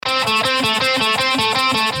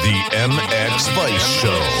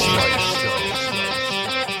Hello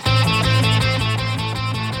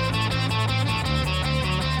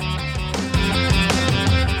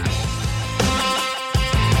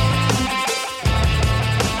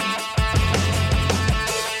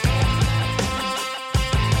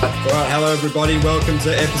everybody, welcome to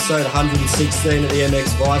episode 116 of the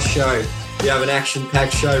MX Vice Show. We have an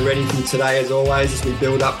action-packed show ready for you today as always as we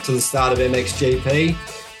build up to the start of MXGP.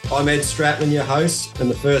 I'm Ed Stratman, your host, and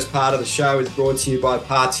the first part of the show is brought to you by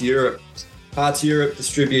Parts Europe. Parts Europe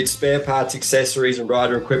distributes spare parts, accessories and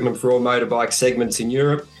rider equipment for all motorbike segments in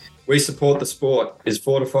Europe. We support the sport, is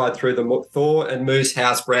fortified through the Thor and Moose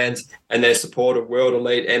house brands and their support of world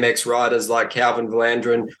elite MX riders like Calvin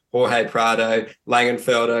Vlanderen, Jorge Prado,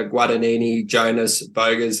 Langenfelder, Guadagnini, Jonas,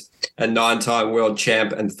 Bogas, and 9-time world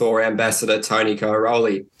champ and Thor ambassador Tony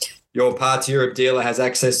Cairoli. Your Parts Europe dealer has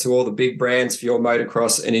access to all the big brands for your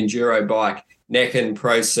motocross and enduro bike, Necken,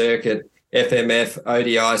 Pro Circuit, FMF,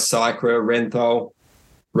 ODI, Cycra, Renthal,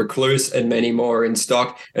 Recluse, and many more in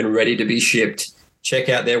stock and ready to be shipped. Check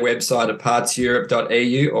out their website at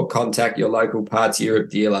partseurope.eu or contact your local Parts Europe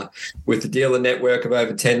dealer. With the dealer network of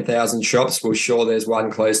over 10,000 shops, we're sure there's one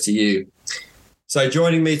close to you. So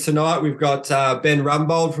joining me tonight, we've got Ben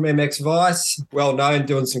Rumbold from MX Vice, well known,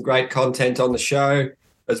 doing some great content on the show,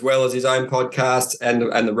 as well as his own podcast and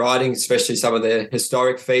the writing, especially some of their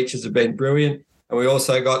historic features have been brilliant. And we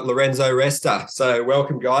also got Lorenzo Resta. So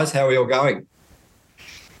welcome, guys. How are we all going?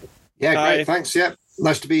 Yeah, great. Hi. Thanks. Yeah,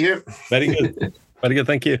 nice to be here. Very good. Very good.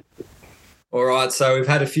 Thank you. All right. So we've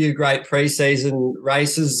had a few great pre-season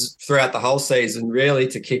races throughout the whole season, really,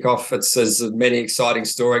 to kick off. It's as many exciting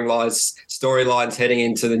storylines heading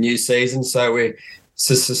into the new season. So we're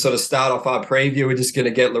just to sort of start off our preview, we're just going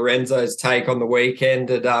to get Lorenzo's take on the weekend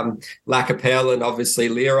at La Capelle and obviously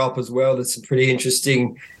Lierop as well. There's some pretty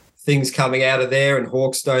interesting things coming out of there, and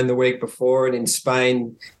Hawkstone the week before, and in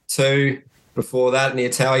Spain too before that, and the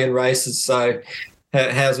Italian races. So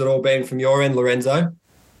how's it all been from your end, Lorenzo?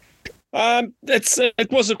 It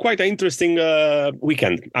was a quite interesting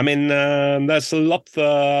weekend. I mean, there's a lot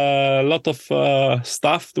of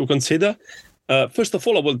stuff to consider. First of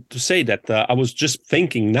all, I want to say that I was just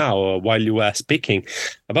thinking now while you were speaking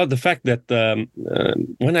about the fact that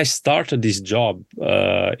when I started this job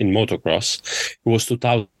in motocross, it was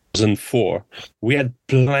 2004. We had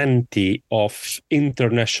plenty of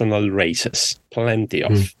international races, plenty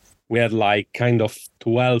of. We had like kind of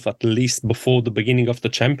 12 at least before the beginning of the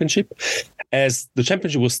championship. As the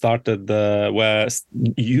championship was started,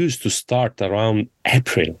 used to start around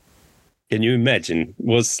April. Can you imagine? It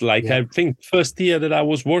was like, I think, first year that I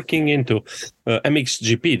was working into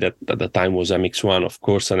MXGP, that at the time was MX1, of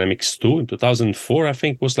course, and MX2. In 2004, I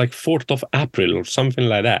think, was like 4th of April or something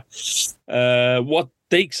like that. What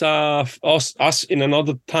takes us in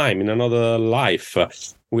another time, in another life,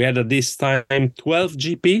 we had at this time 12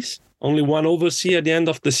 GPs, only one overseas at the end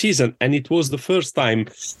of the season. And it was the first time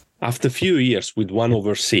after a few years with one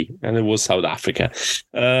overseas, and it was South Africa.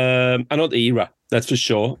 Another era, that's for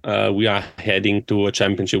sure. We are heading to a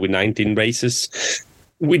championship with 19 races.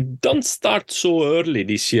 We don't start so early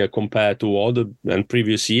this year compared to other and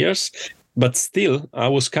previous years. But still, I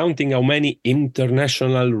was counting how many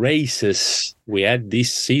international races we had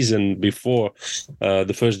this season before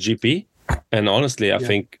the first GP. And honestly, I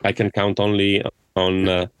think I can count only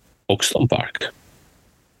on Oxton Park,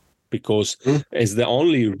 because it's the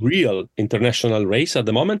only real international race at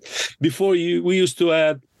the moment. Before we used to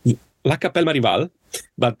have La Capelle Marival,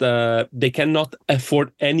 but they cannot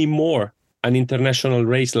afford any more an international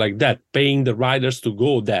race like that, paying the riders to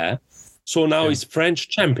go there. So now it's French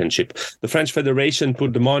Championship. The French Federation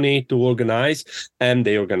put the money to organize, and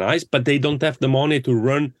they organize, but they don't have the money to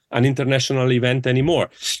run an international event anymore.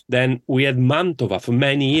 Then we had Mantova for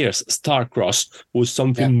many years. Starcross was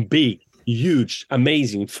something big, huge,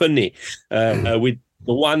 amazing, funny, with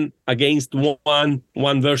one against one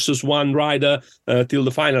versus one rider till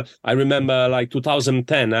the final. I remember like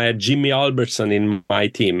 2010, I had Jimmy Albertson in my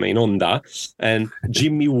team in Honda, and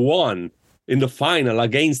Jimmy won in the final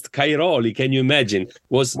against Cairoli. Can you imagine? It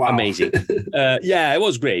was amazing. It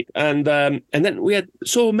was great. And then we had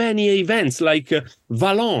so many events like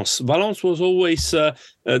Valence. Valence was always the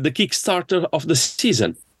Kickstarter of the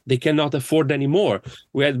season. They cannot afford anymore.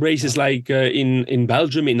 We had races like in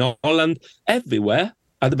Belgium, in Holland, everywhere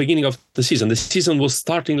at the beginning of the season. The season was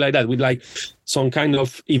starting like that, with like some kind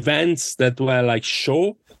of events that were like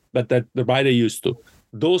show, but that the rider used to.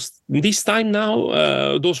 This time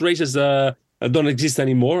now, those races don't exist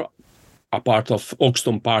anymore, apart of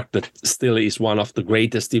Oxton Park, that still is one of the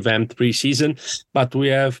greatest events pre-season. But we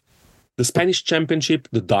have the Spanish Championship,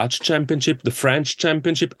 the Dutch Championship, the French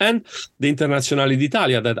Championship, and the Internazionale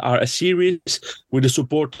d'Italia, that are a series with the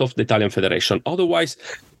support of the Italian Federation. Otherwise,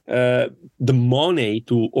 the money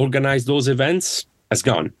to organize those events has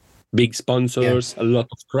gone. Big sponsors, a lot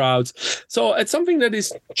of crowds. So it's something that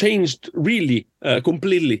is changed really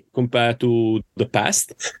completely compared to the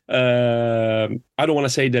past. I don't want to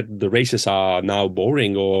say that the races are now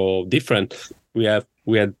boring or different. We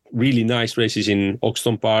had really nice races in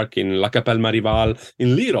Hoxton Park, in La Capelle Marival,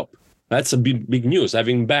 in l'Europe. That's a big news.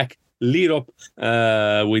 Having back l'Europe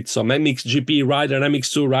with some MXGP rider,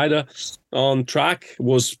 MX2 rider on track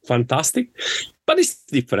was fantastic. But it's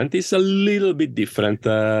different. It's a little bit different.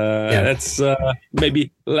 It's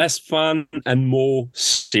maybe less fun and more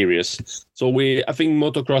serious. So I think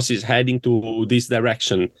motocross is heading to this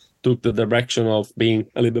direction, to the direction of being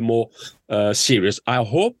a little bit more serious. I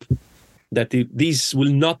hope that this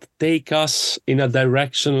will not take us in a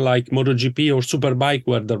direction like MotoGP or Superbike,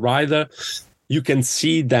 where the rider, you can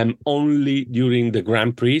see them only during the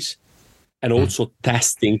Grand Prix. And also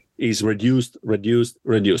testing is reduced.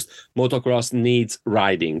 Motocross needs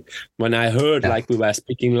riding. When I heard, like we were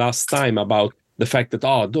speaking last time, about the fact that,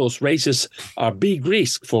 those races are big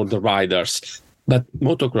risk for the riders. But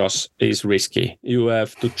motocross is risky. You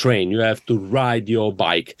have to train. You have to ride your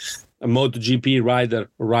bike. A MotoGP rider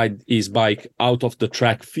ride his bike out of the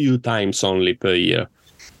track few times only per year.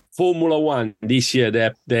 Formula One this year, they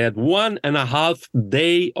had 1.5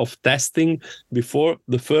 day of testing before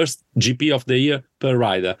the first GP of the year per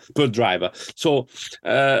driver. So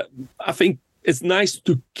I think it's nice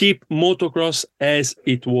to keep motocross as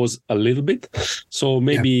it was a little bit. So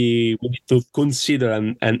maybe we need to consider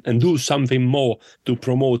and do something more to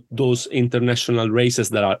promote those international races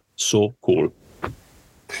that are so cool.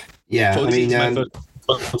 Yeah, so I mean,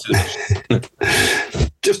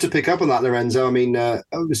 just to pick up on that, Lorenzo, I mean,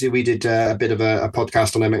 obviously we did a bit of a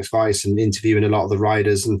podcast on MX Vice and interviewing a lot of the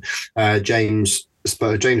riders, and James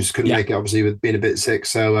couldn't make it, obviously, with being a bit sick.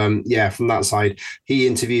 So, from that side, he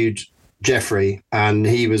interviewed Jeffrey, and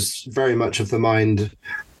he was very much of the mind,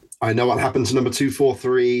 I know what happened to number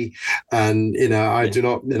 243, and I do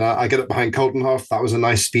not. I get up behind Coldenhoff. That was a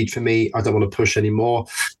nice speed for me. I don't want to push anymore.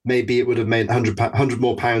 Maybe it would have made 100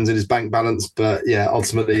 more pounds in his bank balance, but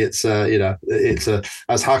ultimately it's it's a,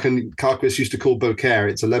 as Hakan Karquist used to call Beaucaire,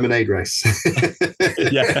 it's a lemonade race.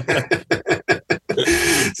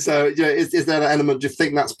 So is there an element? Do you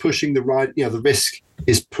think that's pushing the ride? The risk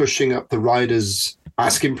is pushing up the rider's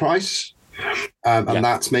asking price? And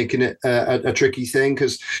that's making it a tricky thing,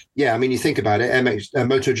 because I mean, you think about it,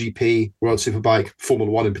 MotoGP, World Superbike,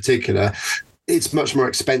 Formula One in particular, it's much more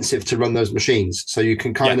expensive to run those machines, so you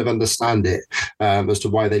can kind of understand it as to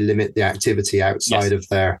why they limit the activity outside of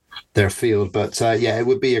their field. But it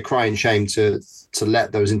would be a crying shame to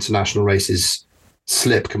let those international races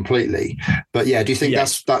slip completely. But do you think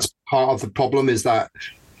that's part of the problem, is that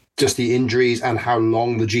just the injuries and how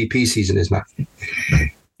long the GP season is now?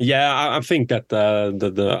 Yeah, I think that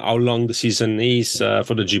the how long the season is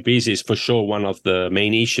for the GPs is for sure one of the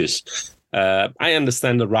main issues. I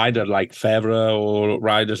understand a rider like Febvre or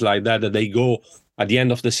riders like that they go at the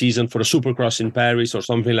end of the season for a Supercross in Paris or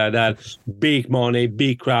something like that. Big money,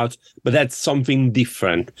 big crowds, but that's something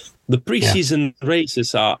different. The preseason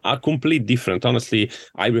races are completely different. Honestly,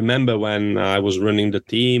 I remember when I was running the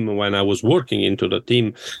team, when I was working into the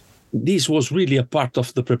team, this was really a part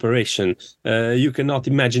of the preparation. You cannot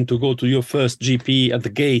imagine to go to your first GP at the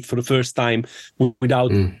gate for the first time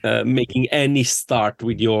without making any start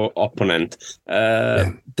with your opponent.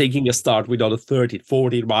 Taking a start with other 30,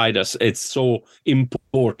 40 riders, it's so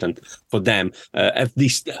important for them. Have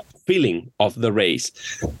this feeling of the race.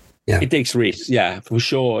 It takes risks, for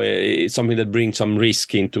sure. It's something that brings some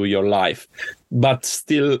risk into your life. But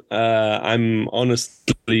still, I'm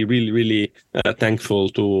honestly really, really thankful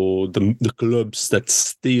to the clubs that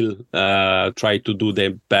still try to do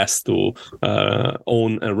their best to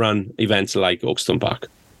own and run events like Hoxton Park.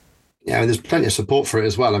 Yeah, and there's plenty of support for it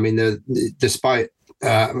as well. I mean, despite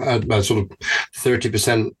a sort of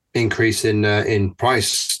 30% increase in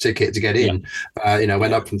price ticket to get in,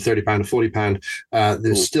 went up from £30 to £40.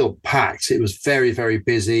 There's still packed. It was very, very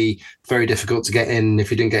busy, very difficult to get in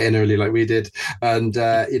if you didn't get in early like we did, and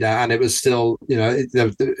and it was still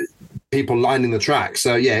people lining the track.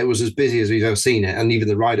 So it was as busy as we've ever seen it, and even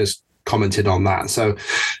the riders commented on that. So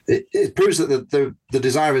it proves that the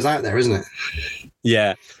desire is out there, isn't it?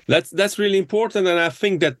 Yeah, that's really important, and I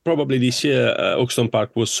think that probably this year Hoxton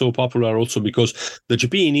Park was so popular also because the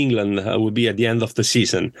GP in England will be at the end of the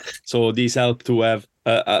season, so this helped to have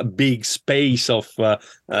a big space of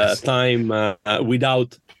time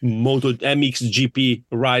without MXGP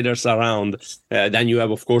riders around. Then you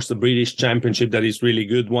have, of course, the British Championship, that is really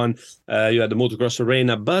good one. You have the Motocross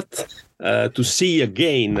Arena, but to see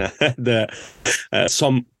again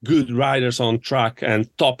some good riders on track and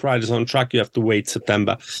top riders on track, you have to wait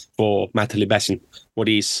September for Matterley-Basin, what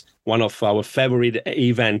is one of our favorite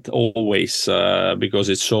event always, because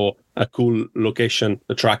it's so a cool location.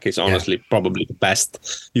 The track is honestly probably the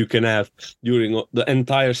best you can have during the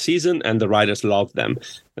entire season, and the riders love them.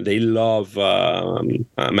 They love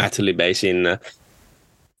Matterley-Basin.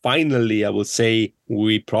 Finally, I would say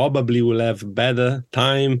we probably will have better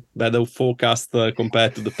forecast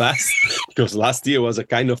compared to the past, because last year was a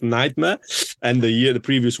kind of nightmare, and the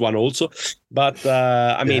previous one also. But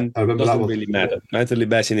I mean, it doesn't really matter.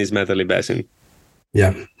 Matterley-Basin is Matterley-Basin.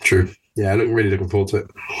 Yeah, true. Yeah, really looking forward to it.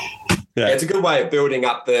 Yeah, it's a good way of building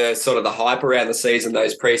up the sort of the hype around the season,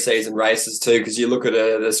 those pre-season races too, because you look at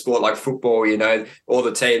a sport like football, you know, all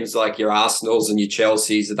the teams like your Arsenals and your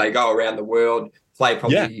Chelseas, they go around the world, play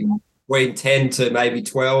probably between 10 to maybe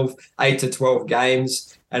 12, 8 to 12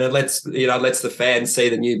 games. And it lets the fans see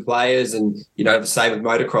the new players, and, you know, the same with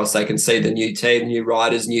motocross. They can see the new team, new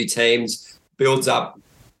riders, new teams, builds up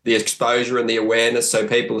the exposure and the awareness. So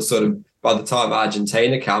people are sort of, by the time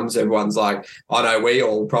Argentina comes, everyone's like, I know we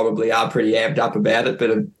all probably are pretty amped up about it,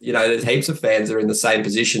 but, you know, there's heaps of fans that are in the same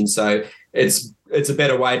position. So it's a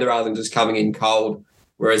better way to, rather than just coming in cold.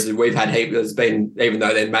 Whereas we've had there's been, even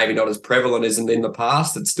though they're maybe not as prevalent as in the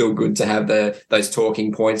past, it's still good to have those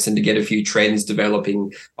talking points and to get a few trends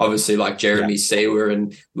developing. Obviously, like Jeremy Seewer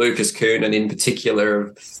and Lucas Kuhnen in particular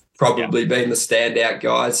have probably been the standout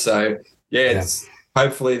guys. So, it's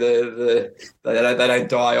hopefully they don't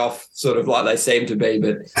die off sort of like they seem to be,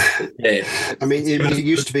 but I mean, it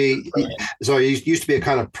used to be a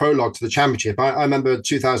kind of prologue to the championship. I remember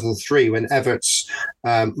 2003 when Everts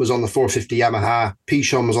was on the 450 Yamaha,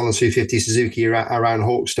 Pichon was on the 250 Suzuki around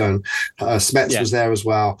Hawkstone, Smets was there as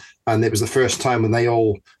well, and it was the first time when they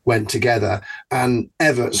all went together, and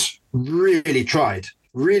Everts really tried.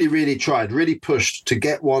 Really pushed to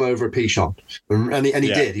get one over Pichon, and he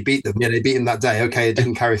did. He beat them. He beat him that day. Okay, it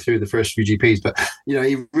didn't carry through the first few GPs, but you know,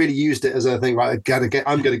 he really used it as a thing. Right,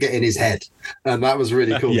 I'm going to get in his head, and that was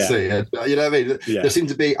really cool to see. You know what I mean? There seemed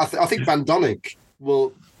to be. I think Van Donink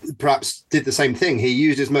perhaps did the same thing. He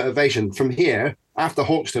used his motivation from here after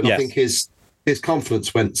Hawkstone. I think his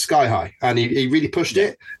confidence went sky high, and he really pushed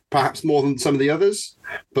it, perhaps more than some of the others.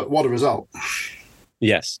 But what a result!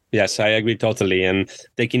 Yes, I agree totally. And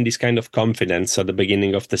taking this kind of confidence at the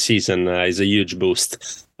beginning of the season is a huge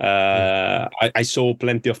boost. I saw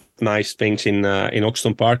plenty of nice things in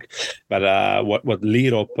Oxton Park, but what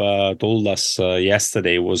Lirop told us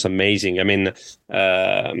yesterday was amazing. I mean,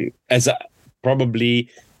 probably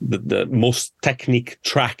the most technique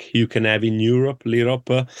track you can have in Europe,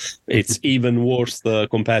 Lirop, it's even worse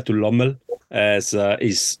compared to Lommel. As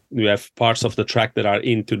you have parts of the track that are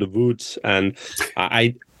into the woods, and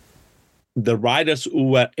the riders who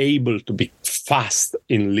were able to be fast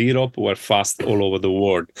in Lirop were fast all over the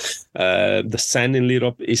world. The sand in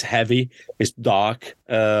Lirop is heavy, it's dark,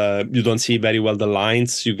 you don't see very well the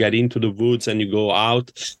lines. You get into the woods and you go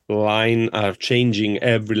out, the line are changing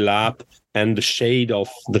every lap, and the shade of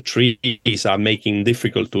the trees are making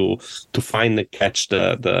difficult to find and catch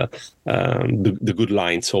the good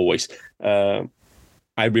lines always.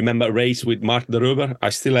 I remember a race with Mark de Rubber.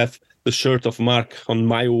 I still have the shirt of Mark on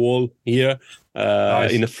my wall here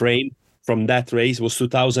in a frame from that race. It was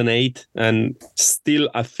 2008, and still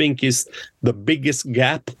I think is the biggest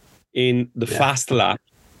gap in the fast lap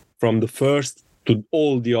from the first to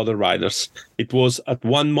all the other riders. It was at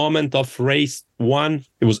one moment of race one,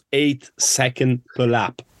 it was 8 seconds per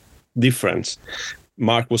lap difference.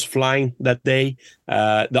 Mark was flying that day,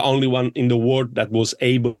 the only one in the world that was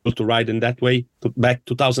able to ride in that way. Back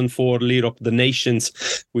 2004, Lirop, the Nations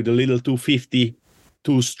with a little 250,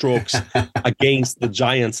 2 strokes against the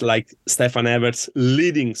giants like Stefan Everts,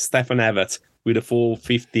 leading Stefan Everts with a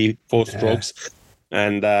 450, 4 strokes.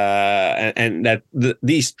 And that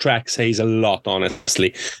these tracks says a lot,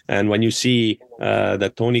 honestly. And when you see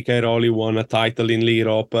that Tony Cairoli won a title in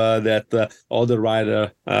Lirop, that other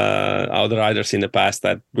riders in the past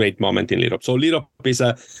had great moment in Lirop. So Lirop is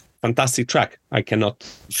a fantastic track. I cannot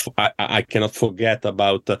forget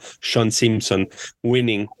about Sean Simpson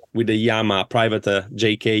winning with the Yamaha, private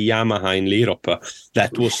JK Yamaha in Lirop.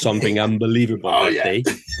 That was something unbelievable that day.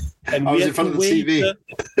 And I was in front of the TV.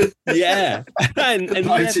 And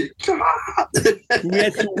we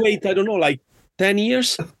had to wait, I don't know, like 10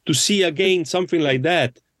 years to see again something like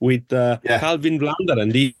that. with Calvin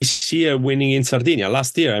Vlanderen this year winning in Sardinia.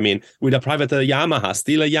 Last year, I mean, with a private Yamaha,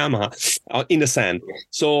 still a Yamaha in the sand.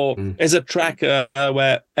 So it's a track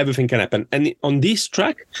where everything can happen. And on this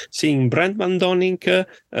track, seeing Brent Van Donink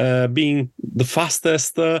being the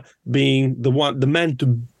fastest, being the man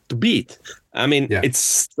to beat. I mean, it's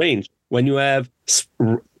strange when you have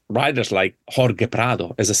riders like Jorge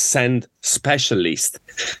Prado as a sand specialist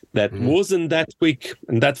that wasn't that quick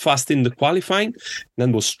and that fast in the qualifying,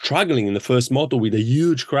 then was struggling in the first moto with a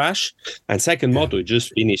huge crash, and second moto he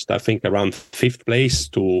just finished, I think, around 5th place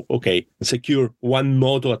to secure one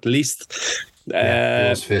moto at least.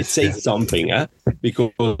 It says something,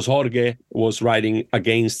 because Jorge was riding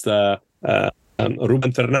against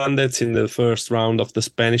Ruben Fernandez in the first round of the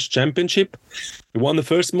Spanish Championship. He won the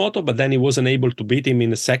first moto, but then he wasn't able to beat him in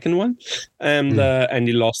the second one, and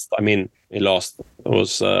he lost. I mean, he lost. It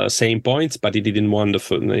was same points, but he didn't win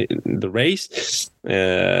the race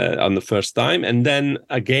on the first time. And then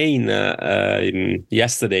again,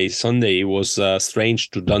 yesterday, Sunday, it was strange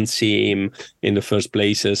to don't see him in the first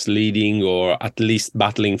places, leading or at least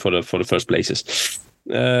battling for the first places.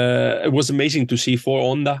 It was amazing to see 4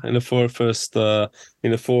 Honda in the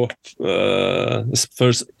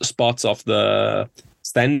first spots of the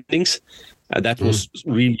standings. That was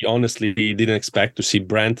really, honestly, didn't expect to see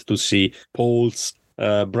Brent, to see Pauls,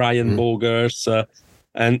 Brian Bogers,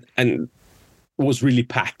 and it was really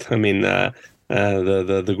packed. I mean,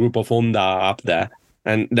 the group of Honda up there,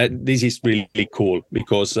 and this is really cool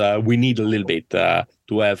because we need a little bit to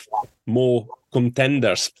have more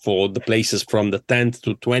contenders for the places from the 10th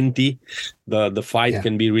to 20. The fight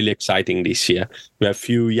can be really exciting this year. We have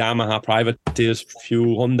few Yamaha privateers,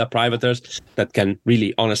 few Honda privateers that can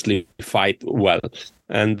really honestly fight well.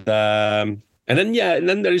 And then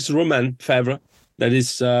there is Romain Febvre. That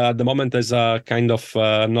is at the moment as a kind of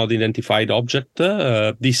not identified object.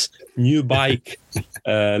 This new bike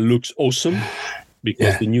looks awesome,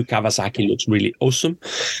 because the new Kawasaki looks really awesome.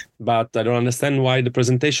 But I don't understand why the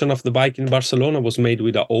presentation of the bike in Barcelona was made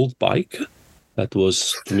with an old bike. That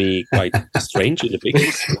was, to me, quite strange in the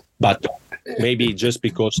pictures. But maybe just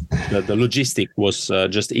because the logistic was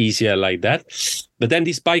just easier like that. But then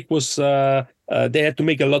this bike was, they had to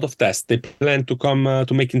make a lot of tests. They planned to come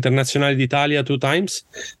to make Internazionale d'Italia 2 times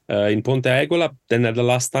in Ponte Egola. Then at the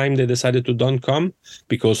last time, they decided to don't come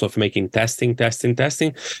because of making testing.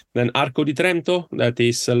 Then Arco di Trento, that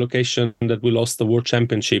is a location that we lost the World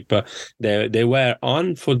Championship. They were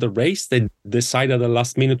on for the race. They decided at the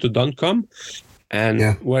last minute to don't come.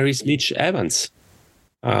 And where is Mitch Evans?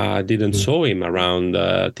 I didn't saw him around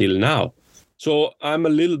till now. So I'm a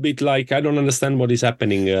little bit like, I don't understand what is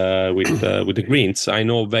happening with the Greens. I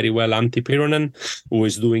know very well Antti Pyronen, who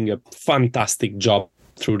is doing a fantastic job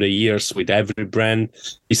through the years with every brand.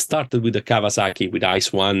 He started with the Kawasaki, with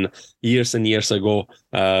Ice One, years and years ago,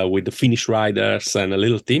 with the Finnish riders and a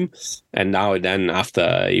little team. And now then,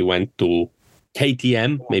 after he went to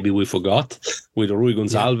KTM, maybe we forgot, with Rui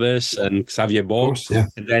Gonçalves and Xavier Bog.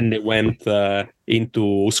 And then they went into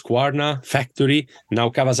Husqvarna factory, now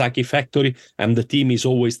Kawasaki factory, and the team is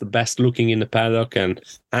always the best looking in the paddock. And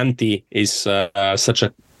Antti is such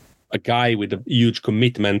a guy with a huge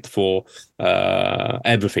commitment for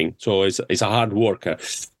everything. So he's a hard worker.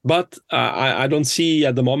 But I don't see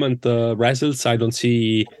at the moment results. I don't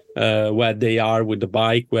see where they are with the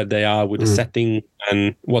bike, where they are with the setting,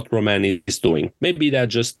 and what Romain is doing. Maybe they're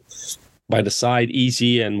just by the side,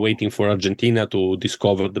 easy, and waiting for Argentina to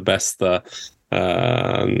discover the best of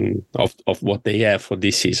what they have for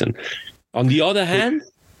this season. On the other hand,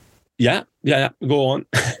 go on.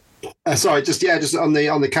 Sorry, just on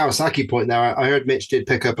the Kawasaki point there, I heard Mitch did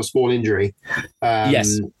pick up a small injury.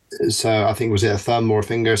 Yes. So I think, was it a thumb or a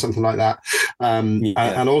finger or something like that? And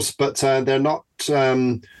also, but they're not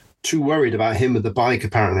too worried about him with the bike.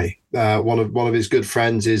 Apparently, one of his good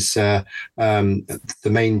friends is the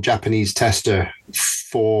main Japanese tester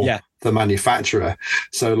for the manufacturer.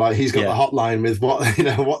 So like he's got the hotline with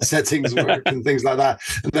what settings work and things like that.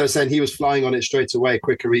 And they're saying he was flying on it straight away,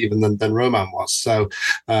 quicker even than Romain was. So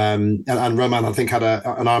and Romain, I think, had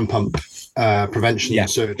an arm pump prevention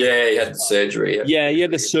surgery. Yeah, he had the surgery. Yeah, he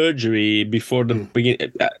had the surgery before the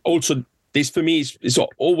beginning. Also, this for me is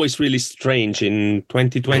always really strange in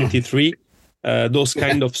 2023. Those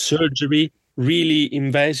kind of surgery, really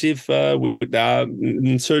invasive with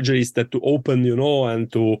surgeries that to open,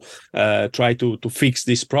 and to try to fix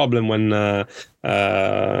this problem when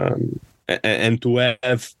and to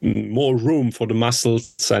have more room for the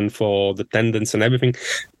muscles and for the tendons and everything.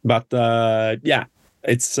 But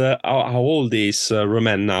it's how old is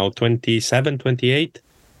Romain now? 27, 28?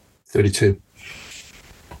 32.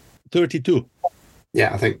 32.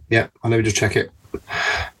 Yeah, I think. Yeah, I'll never just check it.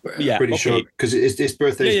 Yeah, pretty sure because his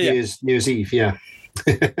birthday is New Year's Eve. Yeah.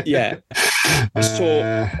 Yeah. So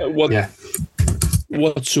yeah.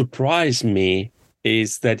 What surprised me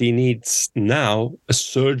is that he needs now a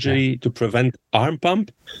surgery to prevent arm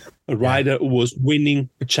pump. A rider who was winning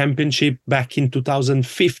a championship back in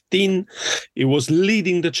 2015. He was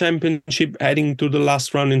leading the championship heading to the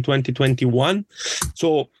last round in 2021.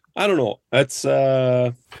 So I don't know. That's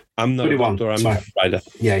I'm not 31. a doctor. I'm not a rider.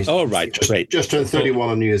 Yeah. He's right. Great. Just turned 31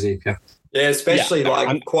 on New Year's Eve. Yeah. Yeah, especially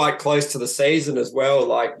quite close to the season as well.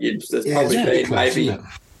 Like there's probably been close, maybe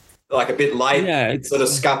like a bit late, it's sort of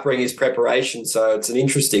scuppering his preparation. So it's an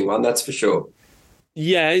interesting one, that's for sure.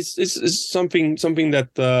 Yeah, it's something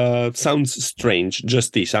that sounds strange.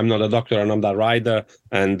 Just this. I'm not a doctor. I'm not a rider,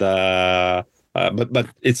 and but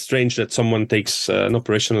it's strange that someone takes an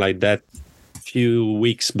operation like that few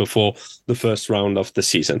weeks before the first round of the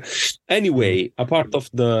season. Anyway, apart of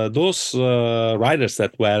those riders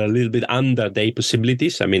that were a little bit under their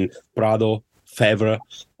possibilities, I mean Prado, Fevre,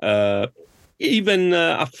 even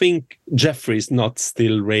I think Jeffrey's not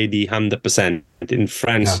still ready 100%. In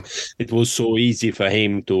France, it was so easy for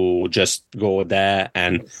him to just go there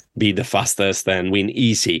and be the fastest and win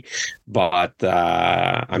easy. But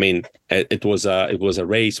I mean, it was a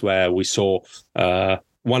race where we saw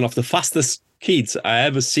one of the fastest kids I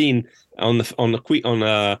ever seen on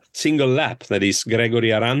a single lap. That is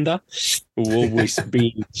Gregory Aranda, who always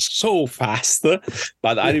been so fast.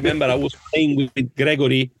 But I remember I was playing with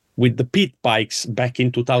Gregory with the pit bikes back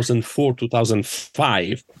in 2004,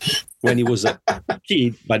 2005, when he was a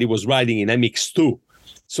kid, but he was riding in MX2.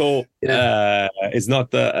 So it's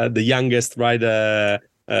not the youngest rider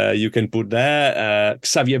you can put there.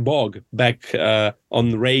 Xavier Bog back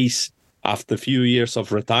on race after a few years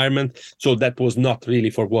of retirement. So that was not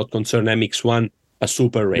really, for what concerned MX1, a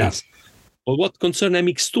super race. No. But what concerned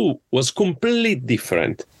MX2 was completely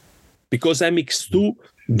different, because MX2,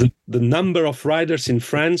 the number of riders in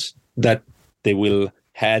France that they will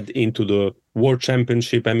head into the World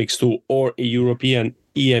Championship MX2 or a European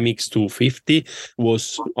EMX 250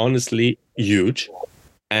 was honestly huge.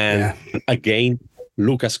 And again,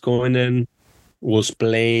 Lucas Koenen was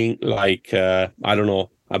playing like, I don't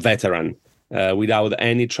know, a veteran, without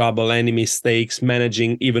any trouble, any mistakes,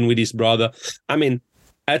 managing even with his brother. I mean,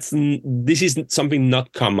 this is something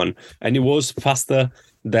not common. And he was faster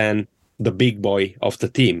than the big boy of the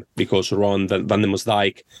team, because Ron van den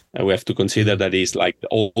Moosdijk, we have to consider that he's like the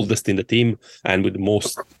oldest in the team and with the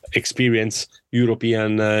most experience,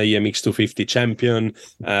 European EMX 250 champion,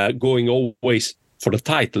 going always for the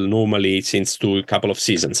title normally since a couple of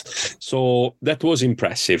seasons. So that was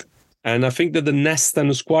impressive. And I think that the Nesta and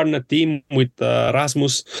Husqvarna team with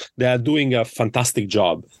Rasmus, they are doing a fantastic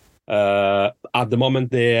job. At the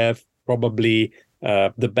moment, they have probably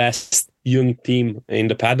the best young team in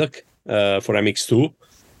the paddock for MX2.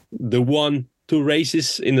 They won 2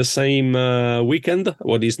 races in the same weekend,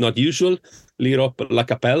 what is not usual, L'Europe, La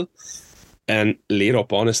Capelle. And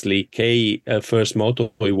L'Europe, honestly, first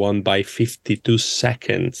moto, he won by 52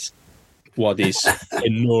 seconds. What is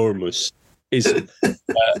enormous. Is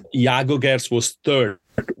Jago Gers was third,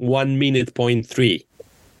 1 minute 0.3.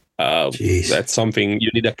 That's something, you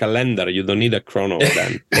need a calendar, you don't need a chrono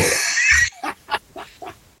then.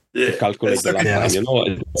 To calculate the lap time, you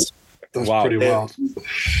know. That's pretty wild.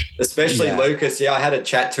 Especially Lucas. I had a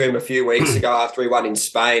chat to him a few weeks ago after he won in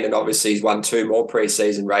Spain, and obviously he's won 2 more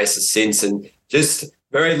pre-season races since, and just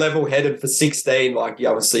very level-headed for 16. Like,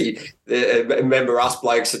 obviously, remember us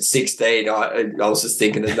blokes at 16, I was just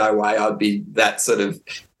thinking there's no way I'd be that sort of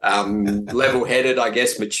level-headed, I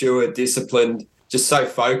guess, mature, disciplined, just so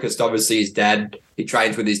focused. Obviously, his dad, he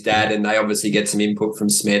trains with his dad, and they obviously get some input from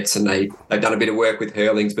Smets, and they've done a bit of work with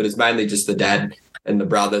Hurlings, but it's mainly just the dad and the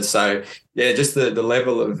brother. So, just the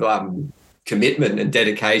level of commitment and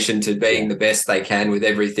dedication to being the best they can with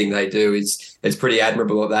everything they do it's pretty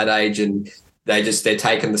admirable at that age, and they're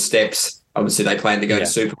taking the steps. Obviously, they plan to go to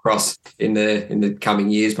Supercross in the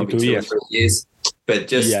coming years, probably 2 or 3 years.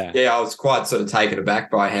 But I was quite sort of taken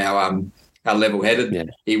aback by how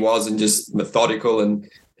level-headed he was, and just methodical. And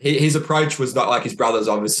his approach was not like his brother's,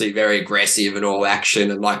 obviously very aggressive and all action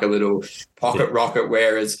and like a little pocket rocket,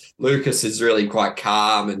 whereas Lucas is really quite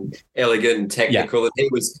calm and elegant and technical. And he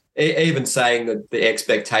was even saying that the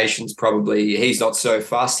expectations probably, he's not so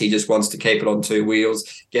fussed. He just wants to keep it on 2 wheels,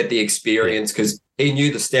 get the experience, because he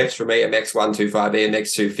knew the steps from EMX 125,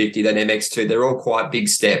 EMX 250, then MX2. They're all quite big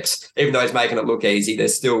steps. Even though he's making it look easy,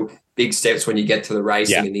 there's still big steps when you get to the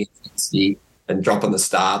racing and the intensity and dropping the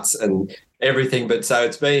starts. And everything. But so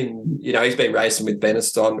it's been, he's been racing with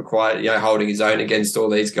Benetton, quite, holding his own against all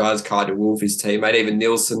these guys. Kai de Wolf, his teammate, even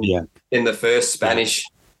Nielsen in the first Spanish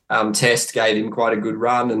test gave him quite a good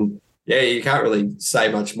run. And you can't really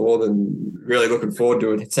say much more than really looking forward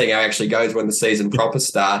to it, seeing how it actually goes when the season proper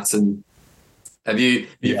starts. And have you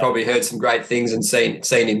probably heard some great things and seen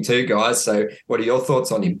him too, guys? So what are your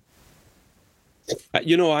thoughts on him?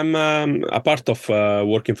 I'm a part of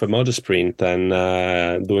working for Motorsprint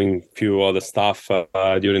and doing a few other stuff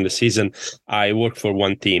during the season. I work for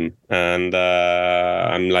one team, and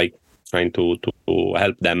I'm like trying to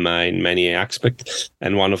help them in many aspects.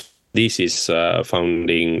 And one of these is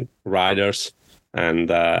founding riders and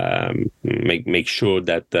make sure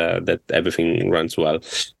that everything runs well.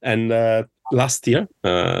 And last year,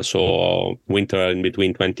 so winter in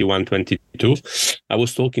between 21-22, I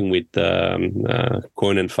was talking with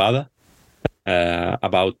Koen and father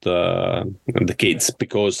about the kids,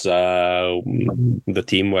 because the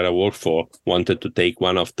team where I work for wanted to take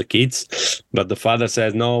one of the kids, but the father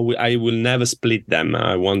says, no, I will never split them.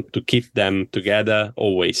 I want to keep them together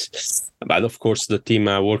always. But of course, the team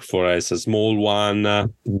I work for is a small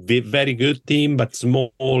one, very good team, but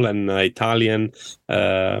small and Italian.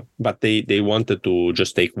 But they wanted to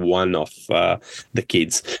just take one of the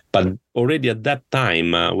kids. But already at that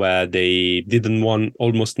time, where they didn't want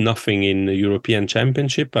almost nothing in the European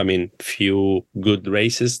Championship, I mean, few good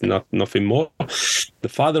races, nothing more. The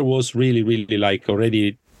father was really, really like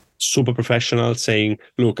already super professional, saying,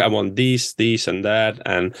 look, I want this, and that.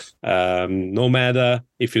 And no matter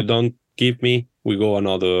if you don't give me, we go in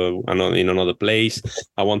another place.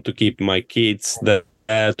 I want to keep my kids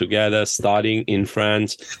there together, studying in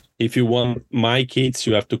France. If you want my kids,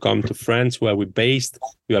 you have to come to France where we're based.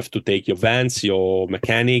 You have to take your vans, your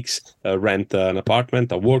mechanics, rent an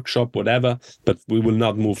apartment, a workshop, whatever. But we will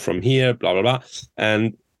not move from here, blah, blah, blah.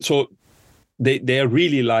 And so they are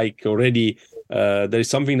really like already, there is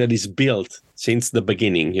something that is built since the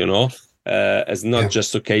beginning, as not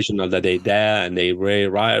just occasional that they're there and they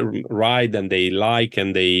ride and they like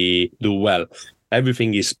and they do well.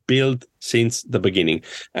 Everything is built since the beginning.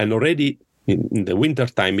 And already in the winter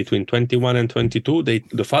time between 21 and 22,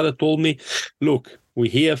 the father told me, look,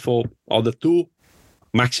 we're here for other 2,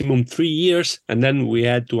 maximum 3 years, and then we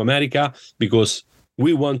head to America because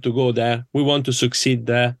we want to go there. We want to succeed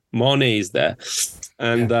there. Money is there.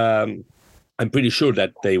 And I'm pretty sure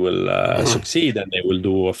that they will succeed and they will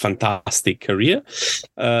do a fantastic career.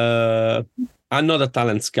 I'm not a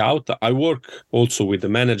talent scout. I work also with the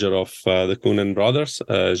manager of the Koenen brothers,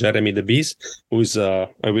 Jeremy Debise, who is a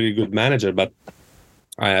really good manager. But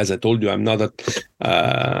as I told you, I'm not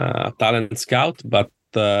a talent scout. But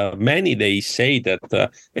many, they say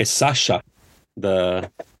that it's Sasha, the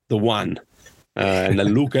one. And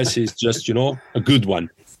then Lucas is just, a good one.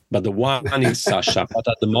 But the one is Sasha. But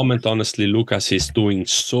at the moment, honestly, Lucas is doing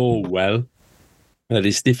so well that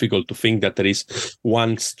it's difficult to think that there is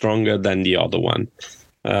one stronger than the other one.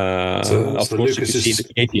 Of course, Lucas you see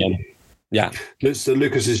the KTM. Yeah. So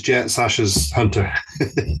Lucas is Jet, Sasha's Hunter.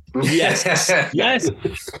 Yes. Yeah,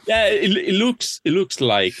 it looks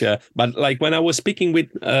like. But like when I was speaking with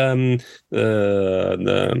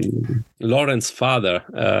Lauren's father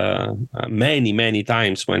many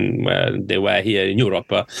times when they were here in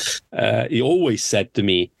Europe, he always said to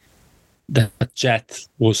me that Jet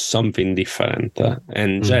was something different.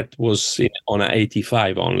 And Jet was on an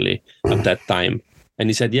 85 only at that time. And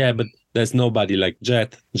he said, yeah, but there's nobody like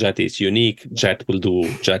Jet. Jet is unique. Jet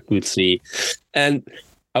will see. And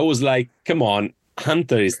I was like, come on,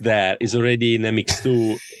 Hunter is there. He's already in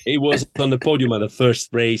MX2. He was on the podium at the first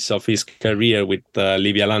race of his career with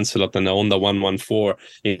Livia Lancelot and the Honda 114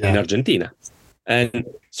 in Argentina. And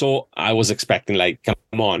so I was expecting, like, come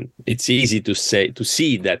on, it's easy to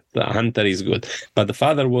see that Hunter is good. But the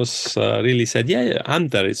father was really said, yeah,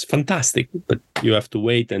 Hunter is fantastic, but you have to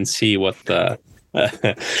wait and see what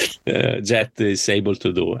Jet is able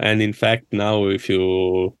to do. And in fact, now if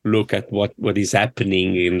you look at what is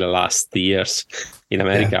happening in the last years in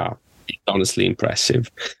America, it's honestly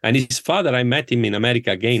impressive. And his father, I met him in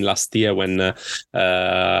America again last year when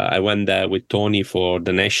I went there with Tony for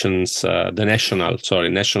the National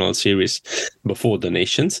Series before the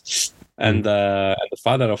Nations. And the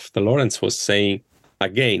father of the Lawrence was saying,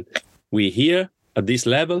 again, we're here at this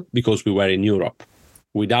level because we were in Europe.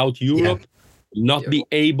 Without Europe, not be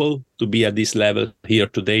able to be at this level here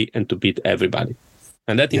today and to beat everybody.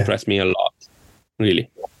 And that impressed me a lot, really.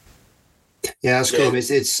 Yeah, that's cool.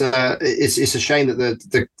 It's a shame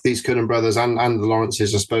that these Koenen brothers and the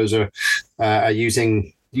Lawrences, I suppose, are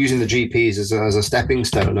using the GPs as a stepping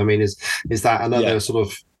stone. I mean, is that another sort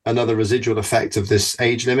of another residual effect of this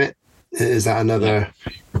age limit? Is that another?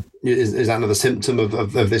 Is that another symptom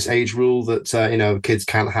of this age rule that kids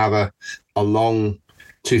can't have a long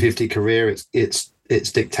 250 career?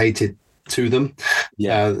 It's dictated to them.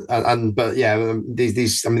 Yeah.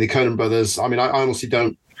 The Conan brothers. I mean, I honestly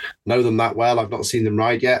don't know them that well. I've not seen them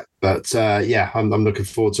ride yet, but I'm looking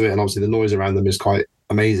forward to it. And obviously, the noise around them is quite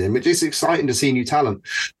amazing, which is exciting to see new talent.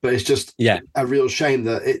 But it's just a real shame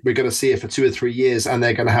that we're going to see it for 2 or 3 years, and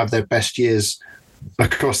they're going to have their best years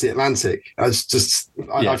across the Atlantic. I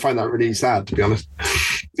find that really sad, to be honest.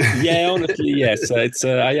 Yeah, honestly, yes.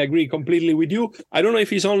 I agree completely with you. I don't know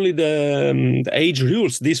if it's only the age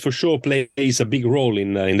rules. This for sure plays a big role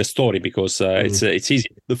in the story, because it's easy.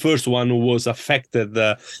 The first one who was affected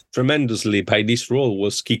tremendously by this rule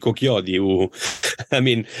was Kiko Chiodi, who, I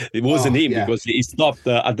mean, it wasn't him because he stopped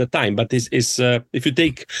at the time. But if you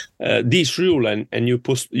take this rule and you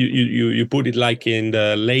put it like in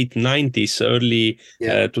the late 90s, early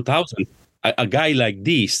 2000. A guy like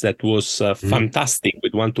this that was fantastic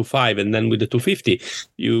with 125 and then with the 250,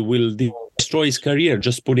 you will destroy his career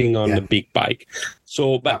just putting on the big bike.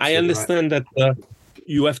 So, but absolutely, I understand that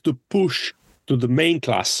you have to push to the main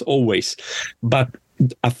class always. But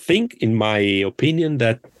I think, in my opinion,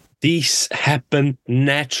 that this happened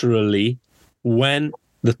naturally when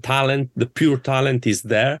the pure talent is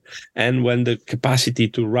there, and when the capacity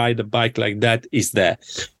to ride a bike like that is there.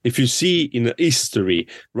 If you see in history,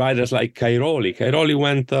 riders like Cairoli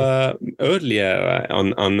went earlier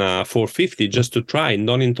on 450 just to try in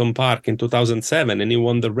Donington Park in 2007, and he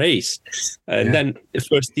won the race. And then the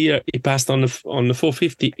first year he passed on the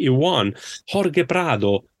 450, he won. Jorge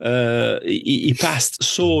Prado, he passed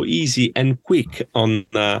so easy and quick on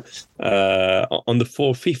the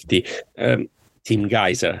 450. Tim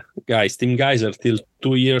Geiser, till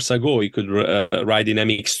 2 years ago, he could ride in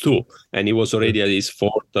MX2, and he was already at his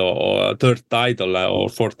fourth or third title or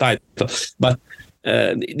fourth title. But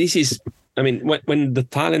this is, I mean, when the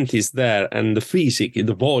talent is there and the physique,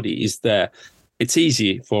 the body is there, it's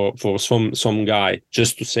easy for some guy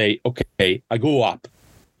just to say, okay, I go up,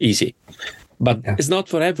 easy. But it's not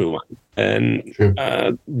for everyone. And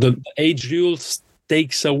the age rules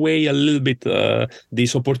takes away a little bit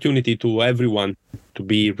this opportunity to everyone to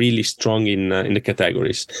be really strong in the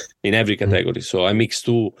categories, in every category. So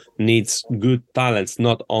MX2 needs good talents,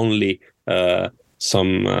 not only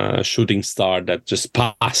some shooting star that just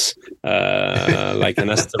pass like an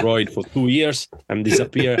asteroid for 2 years and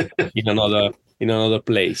disappear in another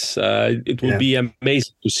place. It would be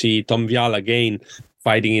amazing to see Tom Vial again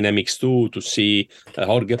fighting in MX2, to see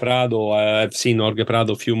Jorge Prado. I've seen Jorge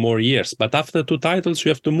Prado a few more years, but after 2 titles, you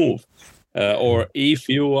have to move. Or if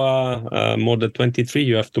you are more than 23,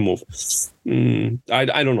 you have to move.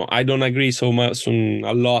 I don't know. I don't agree so much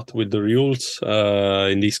a lot with the rules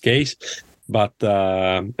in this case, but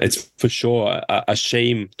it's for sure a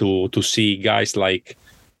shame to see guys like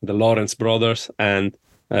the Lawrence brothers and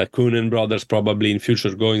Coonan brothers probably in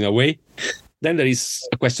future going away. Then there is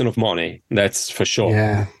a question of money. That's for sure.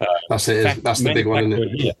 Yeah, that's it. That's the big one,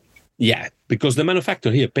 isn't it? Yeah, because the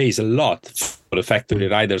manufacturer here pays a lot for the factory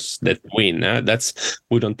riders that win.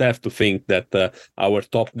 We don't have to think that our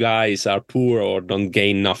top guys are poor or don't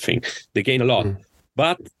gain nothing. They gain a lot.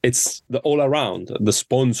 But it's the all around, the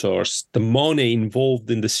sponsors, the money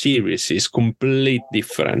involved in the series is completely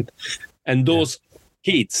different. And those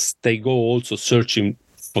kids, they go also searching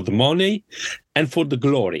for the money and for the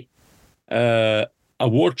glory. A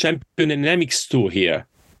world champion in MX2 here.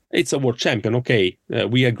 It's a world champion, okay,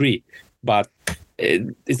 we agree, but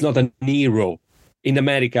it's not a hero. In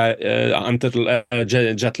America,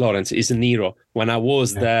 Jet Lawrence is a hero. When I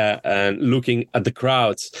was there and looking at the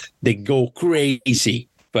crowds, they go crazy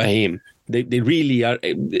for him. They really are.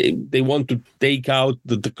 They want to take out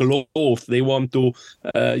the clothes. They want to,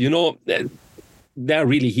 they're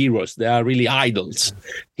really heroes. They are really idols.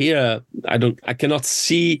 Here, I cannot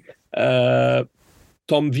see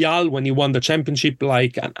Tom Vial when he won the championship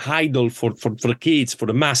like an idol for the kids, for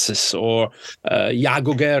the masses, or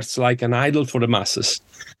Jago Gertz like an idol for the masses.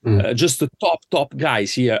 Just the top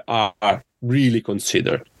guys here are really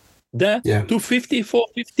considered. The 250,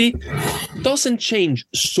 450 doesn't change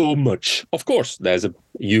so much. Of course, there's a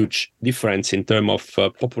huge difference in terms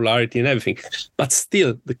of popularity and everything, but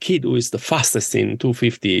still, the kid who is the fastest in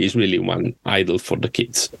 250 is really one idol for the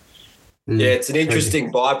kids. Yeah, it's an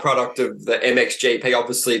interesting byproduct of the MXGP.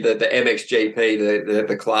 Obviously, the MXGP,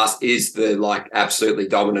 the class is the absolutely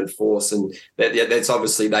dominant force, and that's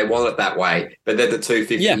obviously they want it that way. But then the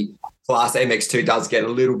 250 class MX2 does get a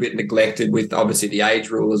little bit neglected with obviously the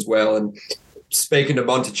age rule as well. And speaking to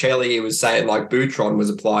Monticelli, he was saying like Boutron was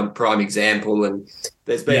a prime example, and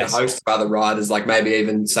there's been a host of other riders, like maybe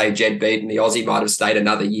even say Jed Beaton, the Aussie, might have stayed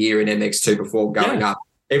another year in MX2 before going up,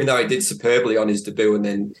 even though he did superbly on his debut, and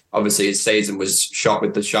then obviously his season was shot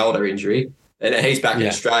with the shoulder injury. And he's back in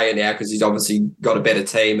Australia now because he's obviously got a better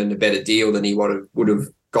team and a better deal than he would have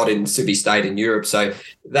got in if he stayed in Europe. So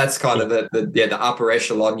that's kind of the upper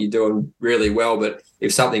echelon. You're doing really well, but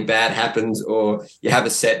if something bad happens or you have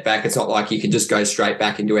a setback, it's not like you can just go straight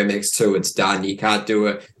back into MX2. It's done. You can't do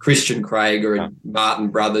a Christian Craig or a Martin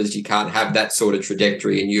Brothers. You can't have that sort of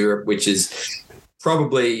trajectory in Europe, which is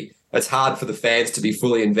probably... It's hard for the fans to be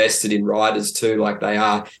fully invested in riders too, like they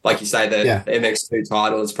are. Like you say, the MX2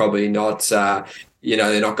 title is probably not,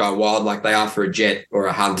 they're not going wild like they are for a Jet or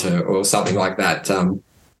a Hunter or something like that. So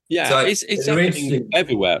it's happening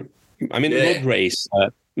everywhere. I mean, road race,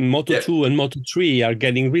 Moto2 and Moto3 are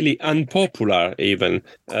getting really unpopular even.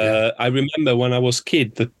 I remember when I was a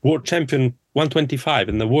kid, the world champion 125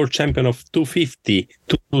 and the world champion of 250,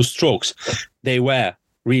 two strokes, they were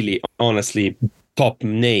really, honestly, top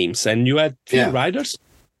names, and you had few riders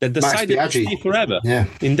that decided to stay forever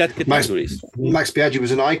in that category. Max Biaggi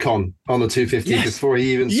was an icon on the 250 before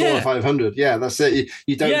he even saw a 500. Yeah, that's it.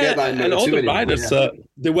 You don't get that in the and all the anymore. riders,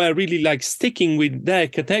 they were really like sticking with their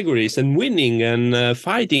categories and winning and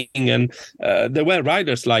fighting. And there were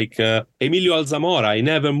riders like Emilio Alzamora. He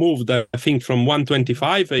never moved, I think, from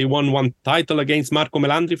 125. He won one title against Marco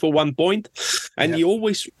Melandri for 1 point. And he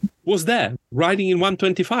always was there, riding in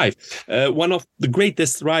 125. One of the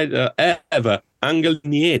greatest rider ever, Angel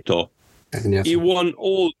Nieto. He won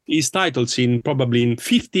all his titles probably in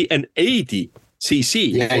 50 and 80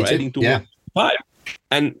 cc for heading to 125.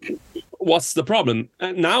 And what's the problem?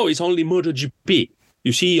 Now it's only MotoGP.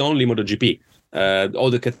 You see only MotoGP. All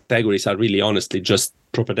the categories are really, honestly, just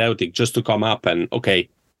propedeutic, just to come up and, okay,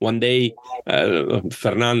 one day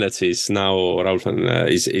Fernandez is now, Raul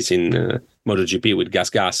is in MotoGP with Gas,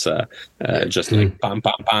 just like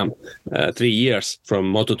pam, 3 years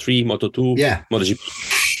from Moto3, Moto2,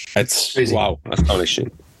 MotoGP. That's crazy. Wow, astonishing.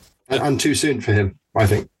 And too soon for him, I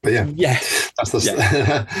think. But that's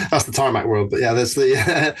the tarmac world. But that's the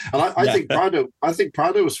and I think Prado. I think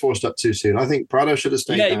Prado was forced up too soon. I think Prado should have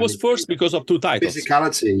stayed. Yeah, it was forced because of 2 titles.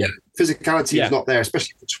 Physicality is not there,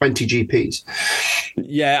 especially for 20 GPs.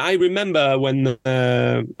 Yeah, I remember when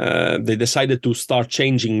they decided to start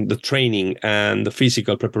changing the training and the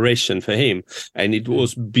physical preparation for him, and it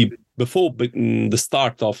was before the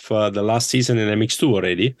start of the last season in MX2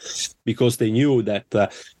 already, because they knew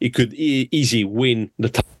that he could easily win the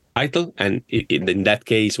title, and in that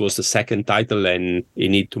case was the second title, and he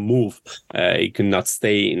need to move. He could not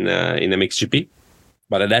stay in MXGP.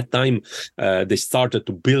 But at that time, they started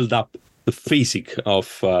to build up the physique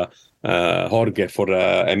of Jorge for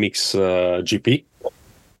MXGP.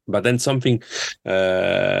 But then something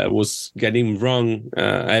was getting wrong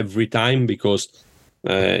every time, because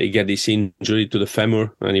he got this injury to the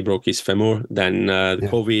femur and he broke his femur, then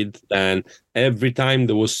COVID, then every time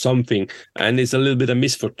there was something. And it's a little bit of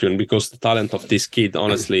misfortune, because the talent of this kid,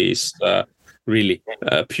 honestly, is really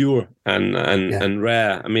pure and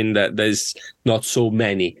rare. I mean, there's not so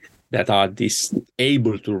many that are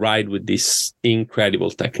able to ride with this incredible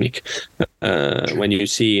technique. When you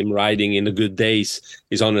see him riding in the good days,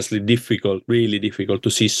 it's honestly really difficult to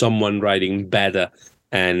see someone riding better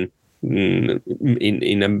and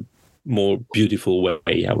in a more beautiful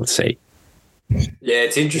way, I would say. Yeah,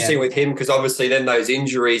 it's interesting with him, because obviously then those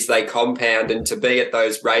injuries, they compound, and to be at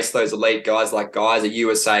those elite guys like Geiser, you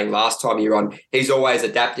were saying last time you were on, he's always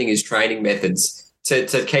adapting his training methods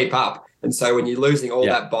to keep up. And so when you're losing all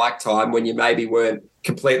that bike time, when you maybe weren't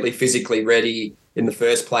completely physically ready in the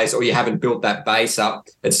first place, or you haven't built that base up,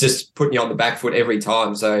 it's just putting you on the back foot every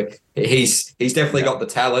time. So he's definitely got the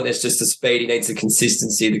talent. It's just the speed. He needs the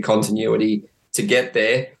consistency, the continuity to get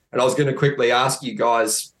there. And I was going to quickly ask you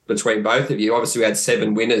guys, between both of you, obviously we had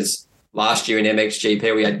 7 winners last year in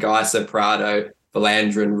MXGP. We had Geiser, Prado,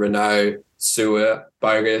 Valandrin, Renault, Sewer,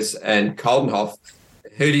 Bogas, and Koldenhoff.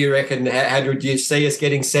 Who do you reckon? How do you see us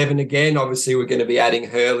getting 7 again? Obviously, we're going to be adding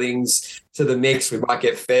Hurlings to the mix. We might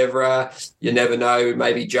get Fevra. You never know.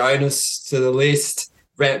 Maybe Jonas to the list.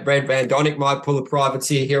 Brad Van Donick might pull a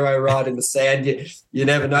privateer hero ride in the sand. You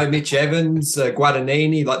never know. Mitch Evans,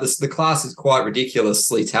 Guadagnini. Like the class is quite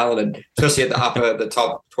ridiculously talented, especially at the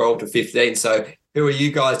top 12 to 15. So who are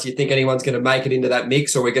you guys? Do you think anyone's going to make it into that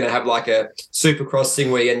mix, or are we going to have like a Supercross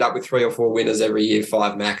thing where you end up with 3 or 4 winners every year,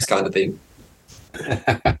 5 max kind of thing?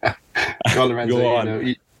 Lorenzo, go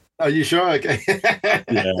on. Are you sure? Okay.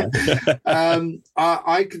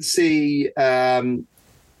 I can see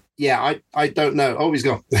Yeah, I don't know. Oh, he's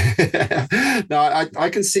gone. No, I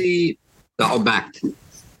can see. No, I'm back.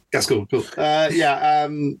 That's cool.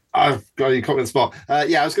 I've got you caught me on the spot. I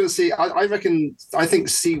was going to see. I reckon. I think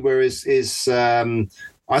Seawer is.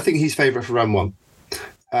 I think he's favourite for round one.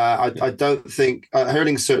 I don't think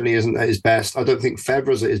Hurling certainly isn't at his best. I don't think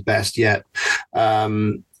Febvre's at his best yet.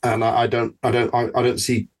 And I don't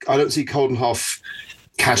see Coldenhoff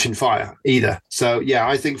catching fire either. So yeah,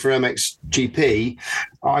 I think for MXGP,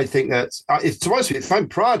 I think that if I'm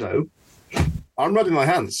Prado, I'm rubbing my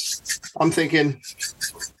hands. I'm thinking,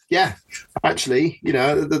 yeah, actually,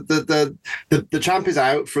 the champ is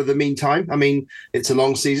out for the meantime. I mean, it's a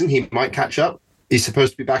long season. He might catch up. He's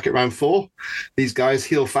supposed to be back at round 4. These guys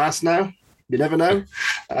heal fast now. You never know.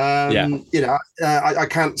 I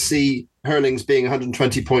can't see Hurlings being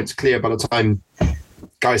 120 points clear by the time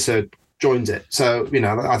Geyser joins it. So,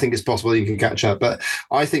 I think it's possible you can catch up. But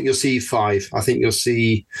I think you'll see 5. I think you'll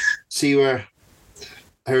see Seawer,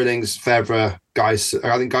 Hurlings, Febvre, Geyser.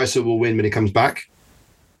 I think Geyser will win when he comes back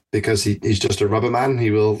because he's just a rubber man.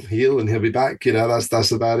 He will heal and he'll be back.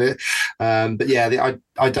 That's about it. But yeah,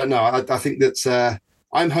 I don't know. I think that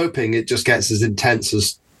I'm hoping it just gets as intense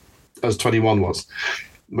as 21 was,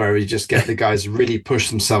 where you just get the guys really push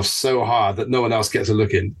themselves so hard that no one else gets a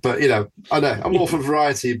look in. But, I know I'm all for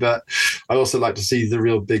variety, but I also like to see the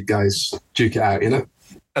real big guys duke it out, And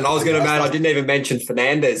I was going to, I didn't even mention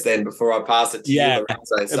Fernandez then before I passed it to you,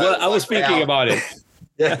 Lorenzo. So well, I was thinking about it.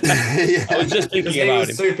 Yeah. I was just thinking about it. He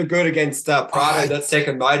was super good against Prado. That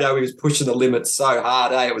second moto, he was pushing the limits so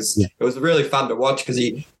hard. It was really fun to watch because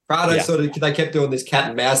Prado they kept doing this cat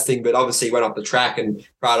and mouse thing, but obviously he went off the track and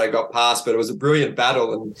Prado got past. But it was a brilliant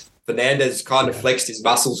battle, and Fernandez kind of flexed his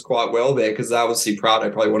muscles quite well there because obviously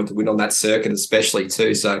Prado probably wanted to win on that circuit especially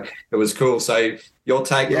too. So it was cool. So your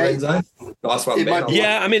take, Lorenzo? Nice one, Ben.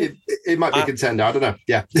 I mean, it might be a contender. I don't know.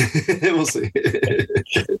 Yeah, we'll see.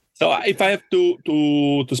 So if I have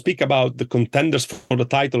to speak about the contenders for the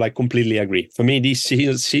title, I completely agree. For me, this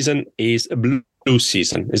season is a blue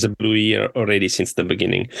season. It's a blue year already since the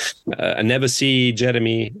beginning. I never see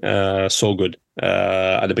Jeremy so good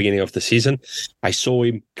at the beginning of the season. I saw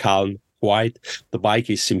him calm, quiet. The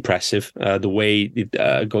bike is impressive. The way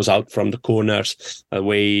it goes out from the corners, the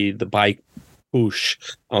way the bike push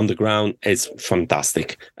on the ground is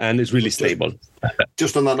fantastic, and it's really stable.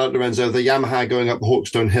 Just on that note, Lorenzo, the Yamaha going up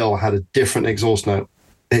Hawkstone Hill had a different exhaust note.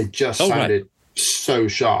 It just sounded so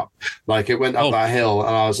sharp. Like it went up that hill,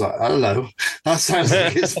 and I was like, hello, that sounds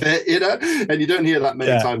like it's fit, and you don't hear that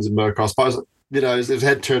many times in motocross. But I was, it was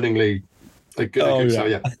head-turningly good. So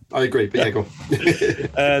yeah, I agree. But yeah, go.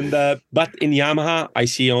 And but in Yamaha, I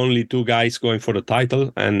see only 2 guys going for the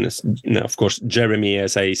title, and of course, Jeremy,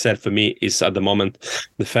 as I said, for me is at the moment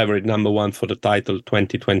the favorite number 1 for the title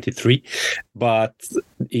 2023. But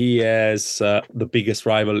he has the biggest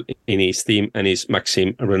rival in his team, and is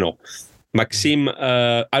Maxime Renault. Maxime,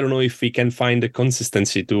 I don't know if he can find the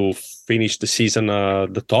consistency to finish the season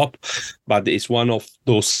at the top, but it's one of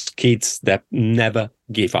those kids that never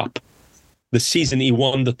give up. The season he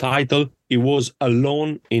won the title, he was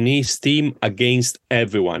alone in his team against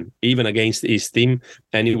everyone, even against his team,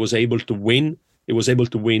 and he was able to win. He was able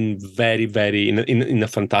to win very, very in a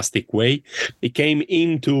fantastic way. He came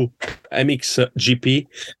into MXGP,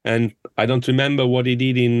 and I don't remember what he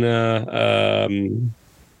did in the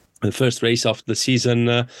first race of the season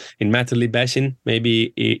in Matterley-Basin.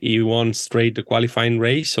 Maybe he won straight the qualifying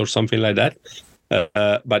race or something like that.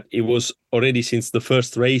 But it was already since the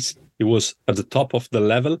first race, he was at the top of the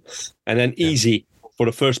level, and then easy for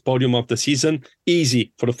the first podium of the season,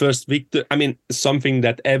 easy for the first victory. I mean, something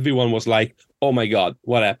that everyone was like, oh my God,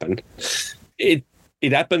 what happened? It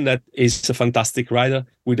happened that he's a fantastic rider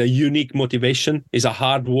with a unique motivation. He's a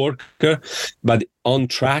hard worker, but on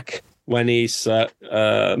track, when he's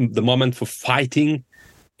the moment for fighting,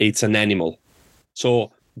 it's an animal.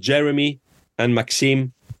 So Jeremy and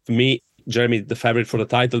Maxime, for me, Jeremy the favorite for the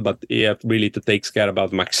title, but you have really to take care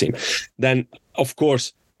about Maxime. Then, of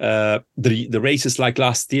course, the races like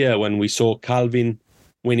last year when we saw Calvin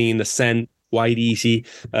winning in the Sen, wide easy,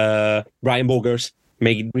 Brian Bogers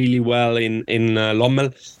make it really well in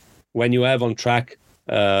Lommel. When you have on track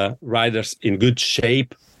riders in good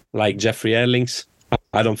shape like Jeffrey Erlings,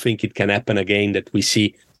 I don't think it can happen again that we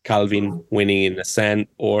see Calvin winning in the Sen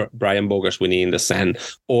or Brian Bogers winning in the Sen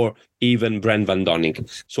or even Brent Van Donning.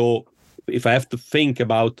 So if I have to think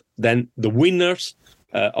about then the winners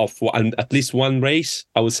of at least one race,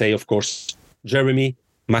 I would say, of course, Jeremy,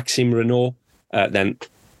 Maxime Renault. Then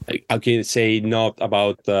I can say not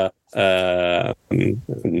about Jeffrey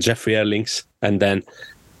Erlings, and then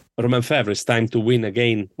Romain Febvre. It's time to win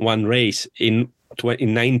again one race in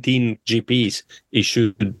in 19 GPs, he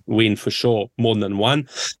should win for sure more than one.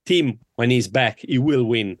 Tim, when he's back, he will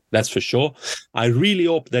win, that's for sure. I really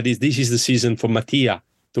hope that this is the season for Mattia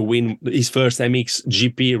to win his first MX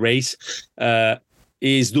GP race.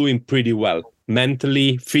 He's doing pretty well,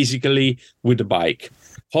 mentally, physically, with the bike.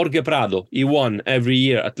 Jorge Prado, he won every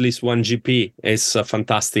year at least one GP. He's a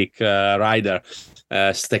fantastic rider.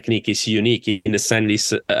 His technique is unique. In the sense,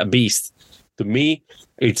 he's a beast. To me,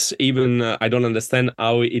 it's even I don't understand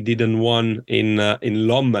how he didn't won in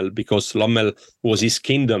Lommel, because Lommel was his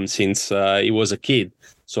kingdom since he was a kid.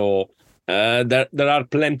 So there are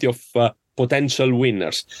plenty of potential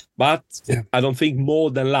winners, but I don't think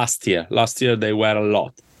more than last year. Last year they were a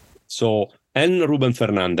lot. So, and Ruben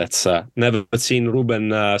Fernandez, never seen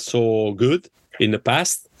Ruben so good in the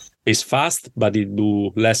past. He's fast, but he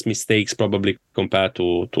do less mistakes probably compared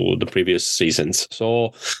to the previous seasons.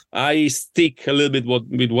 So I stick a little bit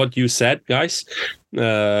with what you said, guys.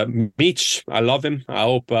 Mitch, I love him. I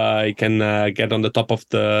hope he can get on the top of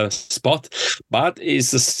the spot. But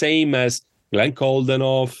it's the same as Glenn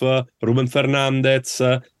Koldenhoff, Ruben Fernandez.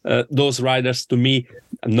 Those riders, to me,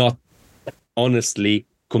 not honestly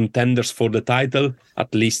contenders for the title,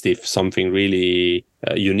 at least if something really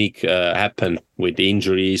unique happen with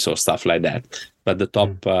injuries or stuff like that. But the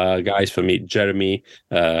top guys for me, Jeremy,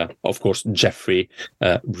 of course, Jeffrey,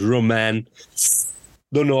 Roman.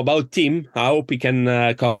 Don't know about Tim. I hope he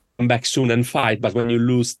can come back soon and fight. But when you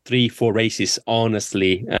lose 3-4 races,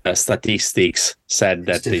 honestly, statistics said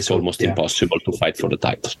that it's almost impossible to fight for the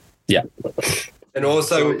title. Yeah. And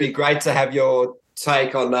also, it would be great to have your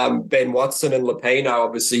take on Ben Watson and Lupino.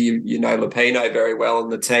 Obviously, you know Lupino very well,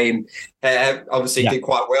 and the team obviously did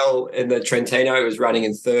quite well in the Trentino. He was running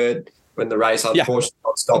in third when the race unfortunately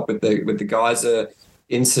got stopped with the Geyser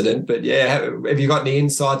incident. But have you got any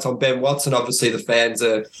insights on Ben Watson? Obviously, the fans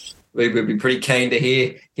would be pretty keen to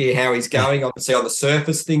hear how he's going. Obviously, on the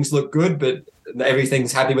surface, things look good, but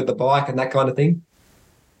everything's happy with the bike and that kind of thing.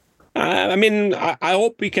 I mean, I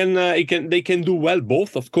hope they can do well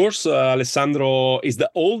both. Of course, Alessandro is the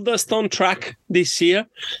oldest on track this year.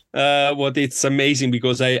 What it's amazing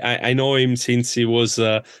because I know him since he was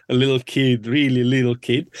a little kid, really little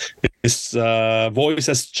kid. His voice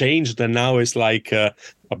has changed, and now it's like a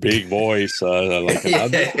big voice, like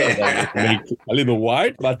make a little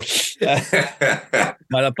wide. But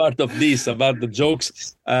apart of this, about the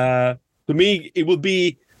jokes, to me, it would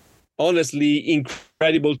be honestly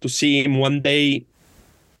incredible to see him one day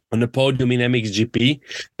on the podium in MXGP,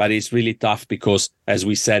 but it's really tough because, as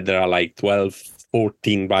we said, there are like 12,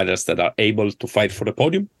 14 riders that are able to fight for the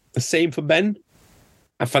podium. The same for Ben,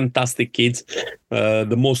 a fantastic kid,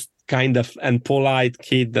 the most kind of and polite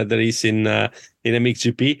kid that there is in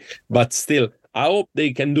MXGP. But still, I hope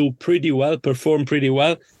they can do pretty well, perform pretty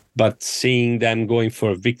well. But seeing them going for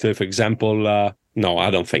a victory, for example, no, I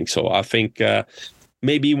don't think so. I think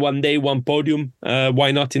maybe one day, one podium. Why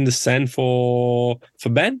not in the Seine for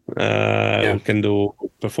Ben? We can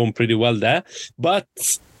perform pretty well there, but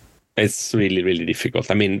it's really, really difficult.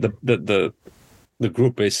 I mean, the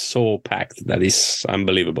group is so packed that is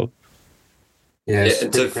unbelievable. Yes,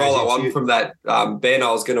 and to follow on from that, Ben,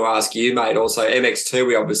 I was going to ask you, mate. Also, MX2,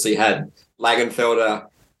 we obviously had Langenfelder,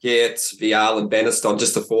 Geerts, Vial, and Beniston,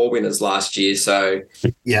 just the 4 winners last year. So,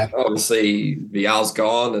 obviously, Vial's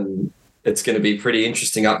gone, and it's going to be pretty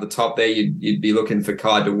interesting up the top there. You'd be looking for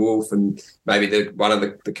Kai de Wolf and maybe one of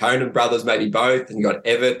the Conan brothers, maybe both. And you got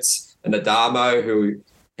Everts and Adamo, who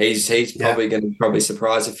he's probably going to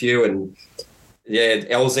surprise a few. And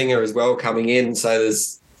Elzinger as well coming in. So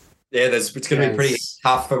it's going to be pretty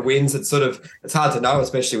tough for wins. It's hard to know,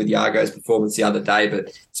 especially with Yago's performance the other day.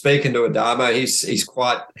 But speaking to Adamo, he's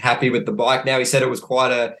quite happy with the bike now. He said it was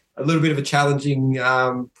quite a little bit of a challenging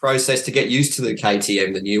process to get used to the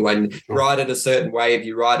KTM, the new one. Ride it a certain way. If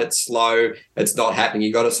you ride it slow, it's not happening.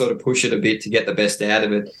 You got to sort of push it a bit to get the best out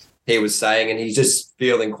of it, he was saying. And he's just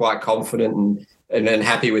feeling quite confident and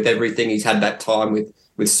happy with everything. He's had that time with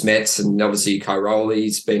Smets, and obviously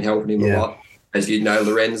Cairoli's been helping him a lot, as you know,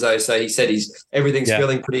 Lorenzo. So he said everything's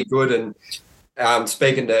feeling pretty good. And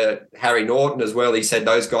speaking to Harry Norton as well, he said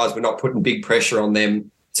those guys were not putting big pressure on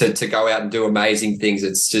them to go out and do amazing things.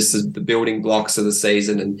 It's just the building blocks of the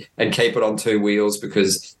season and keep it on 2 wheels,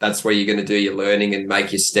 because that's where you're going to do your learning and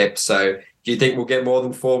make your steps. So do you think we'll get more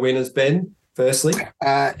than 4 winners, Ben, firstly? In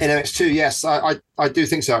MX2, yes, I do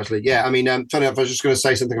think so, actually. Yeah, I mean, funny enough, I was just going to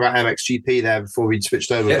say something about MXGP there before we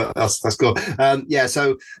switched over, but that's cool.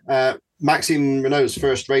 So Maxime Renault's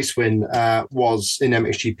first race win was in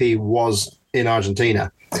MXGP was in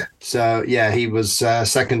Argentina. So yeah, he was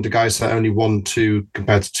second to guys that only won 2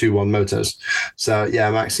 compared to 2 won motos. So yeah,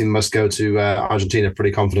 Maxime must go to Argentina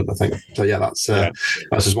pretty confident, I think. So yeah, that's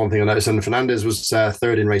just one thing I noticed. And Fernandez was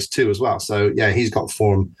third in race 2 as well. So yeah, he's got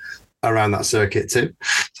form around that circuit too.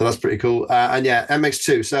 So that's pretty cool. And yeah,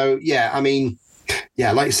 MX2. So yeah, I mean,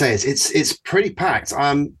 yeah, like you say, it's pretty packed.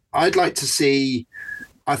 I'd like to see.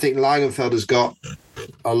 I think Langenfeld has got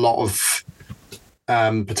a lot of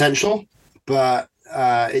potential, but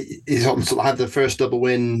he's had the first double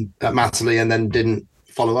win at Matterley and then didn't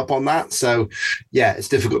follow up on that. So yeah, it's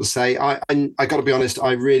difficult to say. I got to be honest.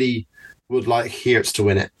 I really would like Geerts to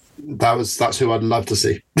win it. That's who I'd love to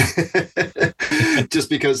see. Just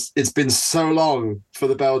because it's been so long for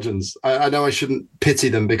the Belgians. I know I shouldn't pity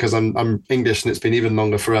them because I'm English and it's been even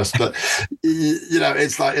longer for us. But you know,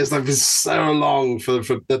 it's like been so long for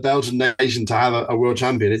the Belgian nation to have a world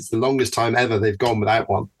champion. It's the longest time ever they've gone without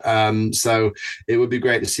one. So it would be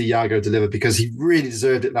great to see Jago deliver because he really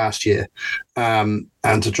deserved it last year. And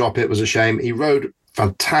to drop it was a shame. He rode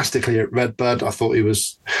fantastically at Redbud. I thought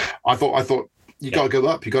you got to go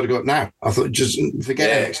up. You got to go up now. I thought just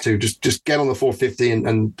forget MX2. Just get on the 450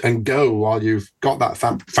 and go while you've got that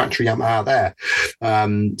factory Yamaha there.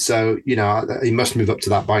 So you know he must move up to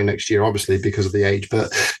that bike next year, obviously because of the age.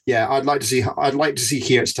 But yeah, I'd like to see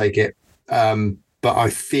Geerts take it. But I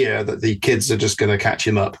fear that the kids are just going to catch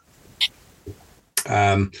him up.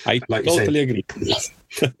 I like totally agree.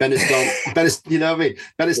 Benetton, you know what I mean?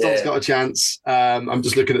 Benetton's got a chance. I'm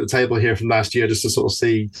just looking at the table here from last year just to sort of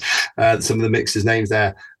see some of the mixers' names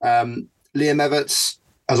there. Liam Everts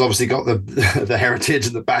has obviously got the heritage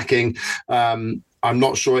and the backing. I'm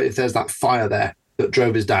not sure if there's that fire there that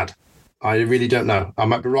drove his dad. I really don't know. I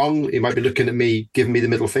might be wrong. He might be looking at me, giving me the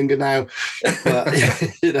middle finger now. But,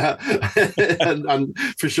 you know, and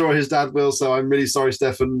for sure his dad will. So I'm really sorry,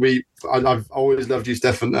 Stefan. I've always loved you,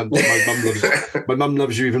 Stefan, and my mum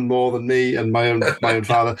loves you even more than me and my own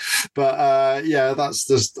father. But yeah, that's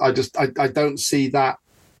just I don't see that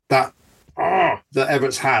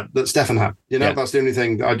Everts had, that Stefan had. You know, that's the only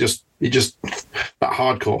thing that he just that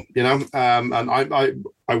hardcore, you know. And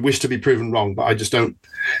I wish to be proven wrong, but I just don't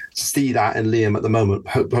see that in Liam at the moment.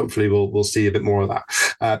 Hopefully we'll see a bit more of that.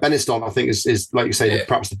 Benetton, I think, is like you say,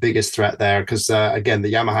 perhaps the biggest threat there because again,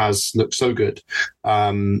 the Yamahas look so good.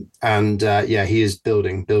 And he is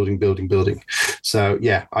building. So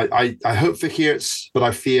yeah, I hope for Geerts, but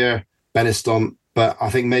I fear Benetton. But I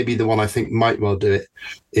think maybe the one I think might well do it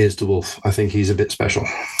is De Wolf. I think he's a bit special.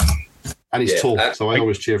 And he's tall, so I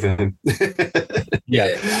always cheer for him.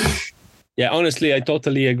 Yeah, honestly, I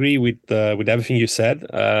totally agree with everything you said.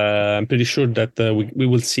 I'm pretty sure that we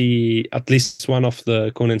will see at least one of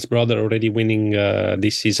the Conan's brother already winning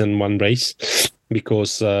this season one race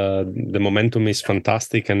because the momentum is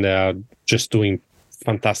fantastic and they are just doing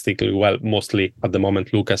fantastically well, mostly at the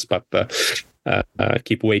moment, Lucas, but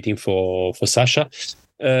keep waiting for Sasha.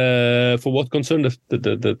 For what concerns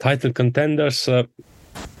the title contenders,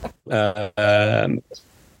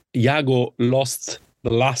 Jago lost the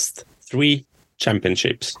last 3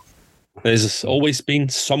 championships. There's always been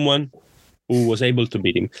someone who was able to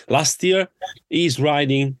beat him. Last year, his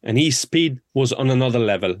riding and his speed was on another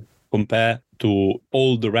level compared to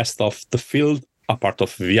all the rest of the field, apart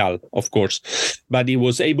of Vial, of course. But he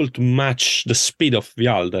was able to match the speed of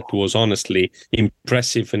Vial that was honestly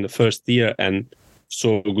impressive in the first year and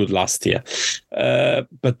so good last year.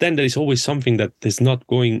 But then there is always something that is not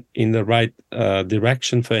going in the right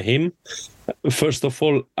direction for him. First of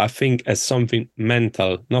all, I think as something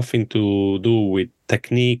mental, nothing to do with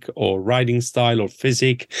technique or riding style or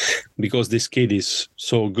physique, because this kid is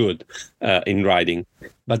so good in riding.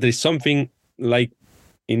 But there is something like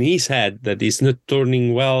in his head that is not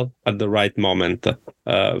turning well at the right moment.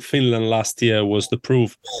 Finland last year was the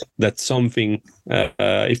proof that something,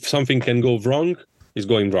 if something can go wrong, is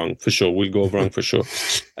going wrong for sure. Will go wrong for sure.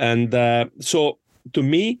 And so to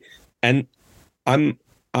me, and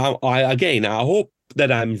I hope that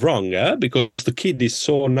I'm wrong, because the kid is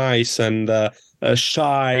so nice and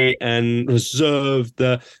shy and reserved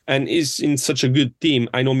and is in such a good team.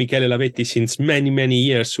 I know Michele Lavetti since many, many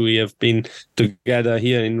years. We have been together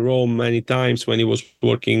here in Rome many times when he was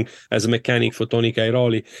working as a mechanic for Tony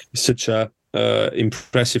Cairoli. He's such a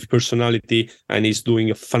impressive personality and he's doing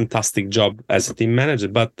a fantastic job as a team manager.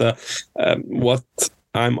 But what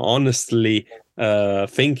I'm honestly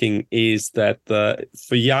thinking is that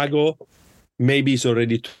for Jago, maybe it's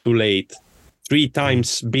already too late. 3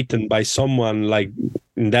 times beaten by someone like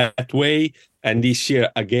in that way, and this year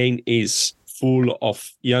again is full of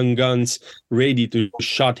young guns ready to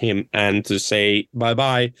shot him and to say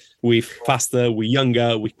bye-bye. We're faster, we're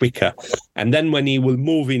younger, we're quicker. And then when he will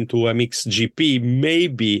move into MXGP,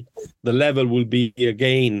 maybe the level will be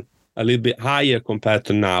again a little bit higher compared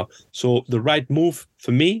to now. So the right move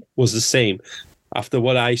for me was the same. After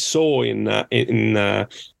what I saw in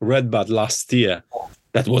Red Bud last year,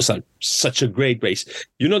 that was such a great race.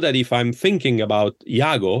 You know that if I'm thinking about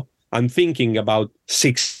Iago, I'm thinking about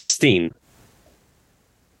 16.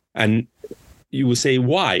 And you will say,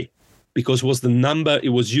 why? Because it was the number he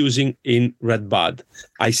was using in Red Bud.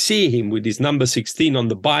 I see him with his number 16 on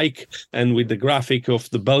the bike and with the graphic of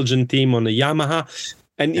the Belgian team on the Yamaha.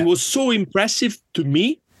 And it was so impressive to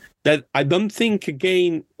me that I don't think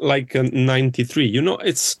again like a 93. You know,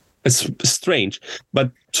 it's strange.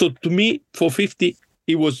 But so to me, 450,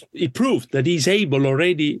 he proved that he's able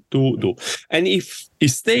already to do. And if he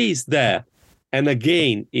stays there, and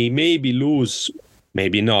again, he maybe lose,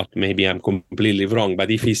 maybe not, maybe I'm completely wrong,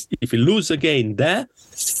 but if he lose again there,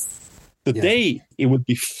 the day he would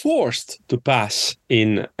be forced to pass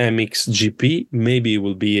in MXGP, maybe it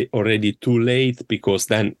will be already too late, because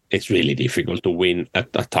then it's really difficult to win a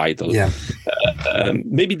title. Yeah.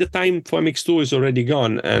 Maybe the time for MX2 is already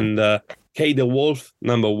gone, and Kay De Wolf,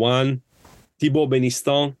 number 1, Thibaut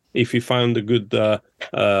Benistant, if he found a good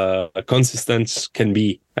consistency, can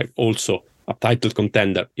be also a title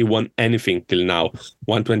contender. He won anything till now.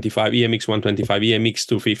 125 EMX, 125 EMX,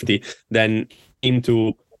 250, then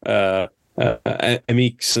into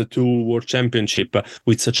MX2 World Championship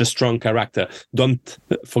with such a strong character. Don't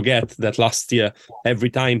forget that last year,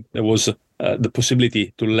 every time there was the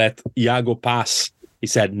possibility to let Iago pass, he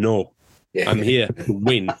said, no, I'm here to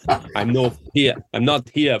win. I'm not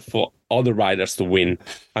here for other riders to win.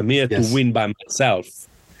 I'm here to win by myself.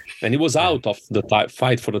 And he was out of the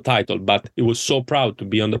fight for the title, but he was so proud to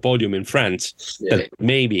be on the podium in France that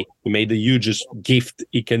maybe he made the hugest gift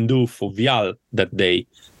he can do for Vial that day.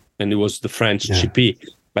 And it was the French GP.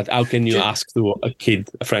 But how can you ask to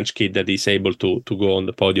a French kid that is able to go on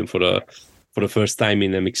the podium for the first time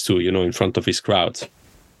in MX2, in front of his crowds?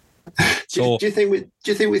 So, do you think with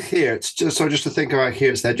Geerts, just to think about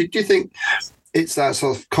Geerts there, do you think it's that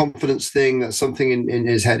sort of confidence thing, that something in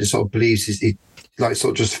his head he sort of believes he like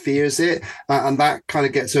sort of just fears it, and that kind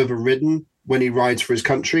of gets overridden when he rides for his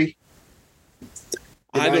country?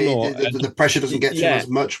 I don't know. The pressure doesn't get to him as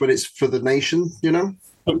much when it's for the nation,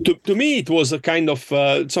 To me, it was a kind of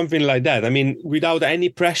something like that. I mean, without any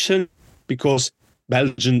pressure, because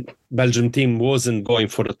Belgian team wasn't going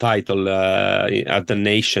for the title at the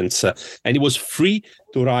Nations, and he was free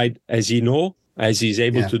to ride as he's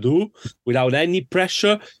able to do, without any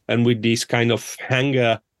pressure, and with this kind of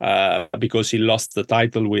hanger because he lost the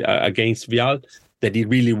title against Vial, that he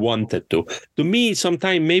really wanted to. To me,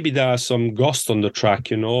 sometimes maybe there are some ghosts on the track,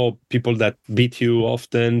 people that beat you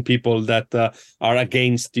often, people that are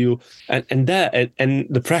against you, and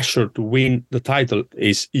the pressure to win the title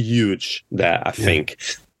is huge there, I think.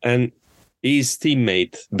 And his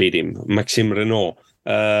teammate beat him, Maxime Renault.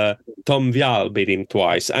 Tom Vial beat him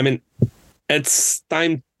twice. I mean, it's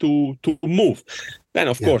time to move. Then,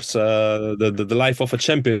 of course, the life of a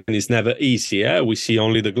champion is never easy. We see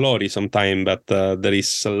only the glory sometimes, but there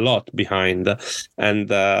is a lot behind. And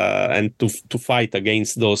to fight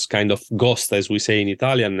against those kind of ghosts, as we say in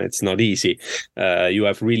Italian, it's not easy. You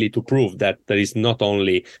have really to prove that there is not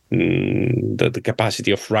only the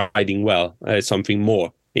capacity of riding well, something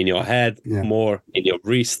more in your head, more in your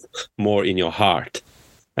wrist, more in your heart.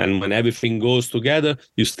 And when everything goes together,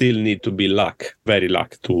 you still need to be very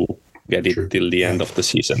lucky to get it till the end of the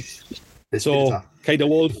season. So, Kay De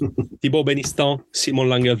Wolf, Thibaut Benistant, Simon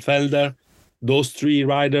Langenfelder, those 3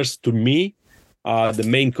 riders, to me, are the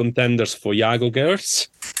main contenders for Iago Geerts.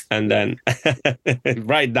 And then,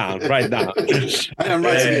 write down.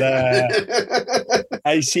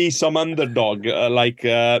 I see some underdog, like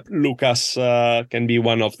Lucas can be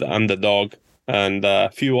one of the underdog, and a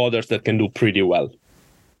few others that can do pretty well.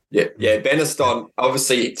 Yeah. Benistant,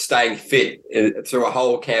 obviously staying fit through a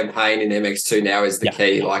whole campaign in MX2 now is the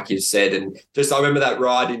key, like you said. And I remember that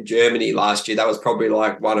ride in Germany last year. That was probably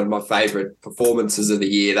like one of my favourite performances of the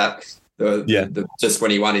year. Just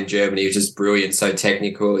when he won in Germany, he was just brilliant. So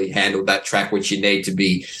technical, he handled that track, which you need to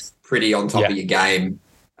be pretty on top of your game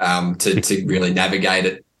to really navigate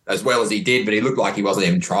it as well as he did. But he looked like he wasn't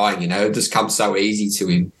even trying. It just comes so easy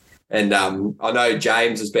to him. And I know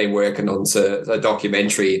James has been working on a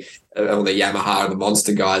documentary on the Yamaha and the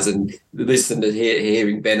Monster guys, and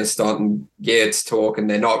hearing Benistant and Geerts talk, and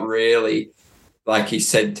they're not really like he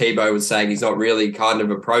said, Thibaut was saying he's not really kind of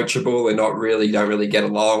approachable and don't really get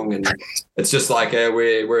along. And it's just like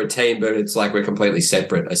we're a team, but it's like we're completely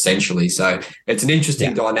separate, essentially. So it's an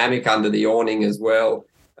interesting dynamic under the awning as well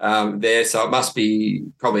there. So it must be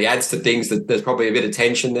probably adds to things that there's probably a bit of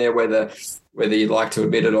tension there, whether you'd like to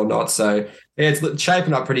admit it or not. So yeah, it's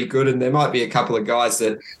shaping up pretty good. And there might be a couple of guys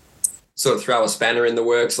that sort of throw a spanner in the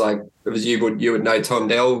works. Like you would know Tom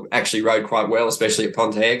Dell actually rode quite well, especially at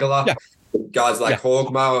Ponte Egola. Yeah. Guys like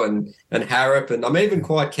Hogmo and Harrop. And I'm even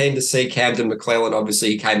quite keen to see Camden McClellan.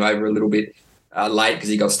 Obviously, he came over a little bit late because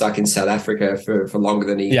he got stuck in South Africa for longer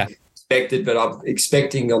than he expected. But I'm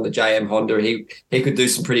expecting on the JM Honda, he could do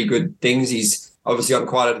some pretty good things. He's obviously on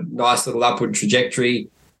quite a nice little upward trajectory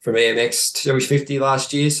from EMX 250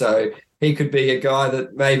 last year. So he could be a guy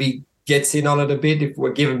that maybe gets in on it a bit. If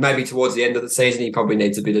we're given maybe towards the end of the season, he probably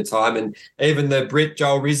needs a bit of time. And even the Brit,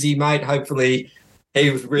 Joel Rizzi, mate, hopefully he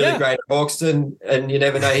was really great at Hawkston, and you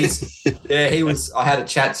never know. He was. I had a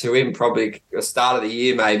chat to him probably the start of the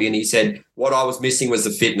year maybe, and he said what I was missing was the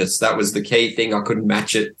fitness. That was the key thing. I couldn't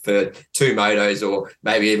match it for 2 motos or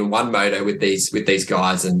maybe even 1 moto with these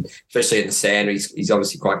guys, and especially in the sand, he's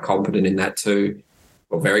obviously quite competent in that too,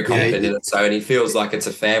 or very competent in it. So, and he feels like it's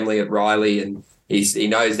a family at Riley, and he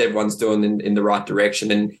knows everyone's doing in the right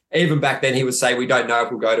direction. And even back then he would say, we don't know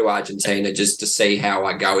if we'll go to Argentina just to see how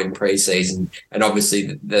I go in pre-season. And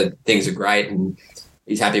obviously the things are great, and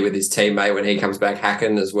he's happy with his teammate when he comes back,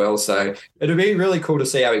 Hacken as well. So it'll be really cool to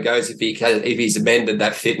see how he goes if he's amended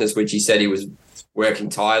that fitness, which he said he was working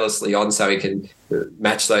tirelessly on, so he can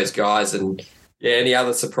match those guys. And any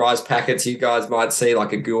other surprise packets you guys might see,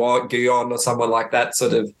 like a Guyon or someone like that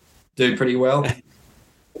sort of do pretty well?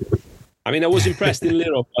 I mean, I was impressed in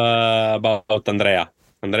Europe about Andrea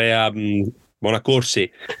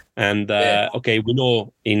Bonacorsi. And, we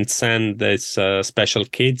know in sand there's special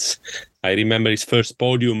kids. I remember his first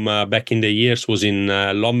podium back in the years was in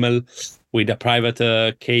Lommel with a private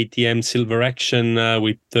KTM Silver Action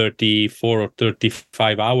with 34 or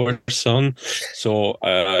 35 hours on. So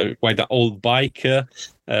quite an old bike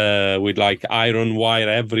with like iron wire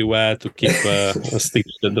everywhere to keep stick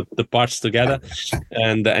the parts together.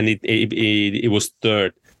 And it was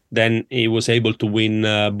third. Then he was able to win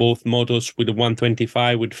both motos with the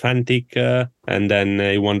 125 with Fantic, and then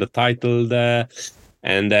he won the title there.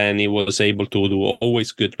 And then he was able to do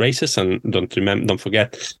always good races. And don't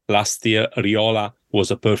forget, last year Riola was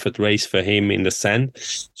a perfect race for him in the sand.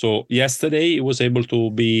 So yesterday he was able to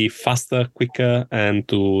be faster, quicker, and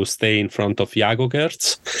to stay in front of Jago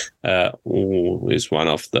Gertz, who is one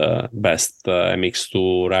of the best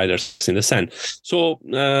MX2 riders in the sand. So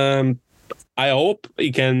I hope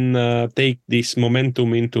he can take this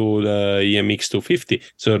momentum into the EMX 250.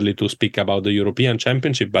 It's early to speak about the European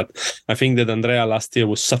Championship, but I think that Andrea last year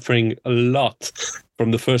was suffering a lot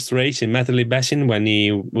from the first race in Metterley Basin when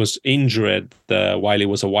he was injured while he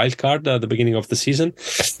was a wild card at the beginning of the season.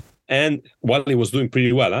 And while he was doing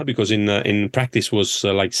pretty well, because in practice was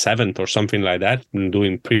like 7th or something like that, and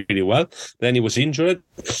doing pretty well. Then he was injured,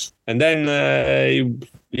 and then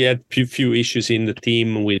he had few issues in the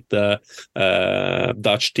team with the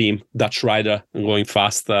Dutch rider going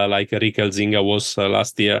fast, like Rick Elzinga was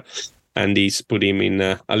last year, and he's put him in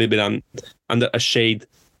a little bit under a shade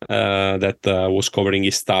that was covering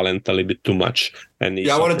his talent a little bit too much. And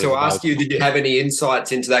I wanted to ask you, did you have any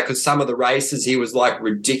insights into that? Because some of the races he was like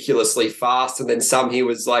ridiculously fast, and then some he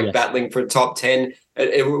was like battling for a top 10.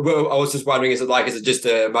 I was just wondering, is it just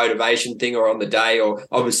a motivation thing or on the day, or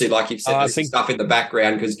obviously like you've said, there's stuff in the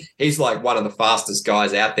background, because he's like one of the fastest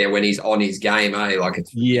guys out there when he's on his game, eh? Like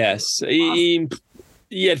it's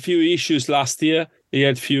he had few issues last year. He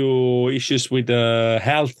had few issues with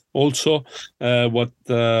health also.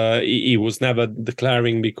 He was never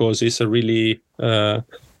declaring because he's a really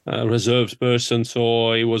reserved person.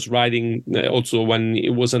 So he was riding also when he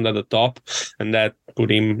wasn't at the top, and that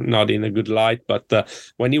put him not in a good light. But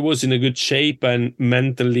when he was in a good shape and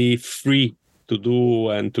mentally free to do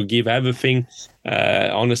and to give everything,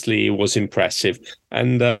 honestly, it was impressive.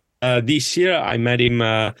 And this year I met him.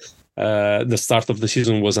 The start of the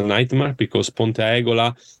season was a nightmare because Ponte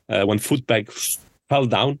Egola, when Footbag fell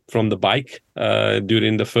down from the bike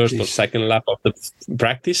during the first or second lap of the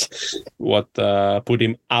practice, what put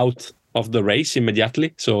him out of the race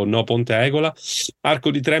immediately. So no Ponte Egola. Arco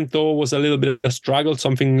di Trento was a little bit of a struggle,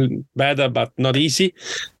 something better but not easy.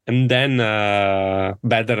 And then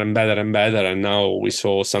better and better and better. And now we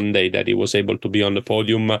saw Sunday that he was able to be on the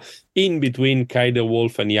podium in between Kai de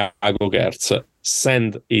Wolf and Jago Gertz.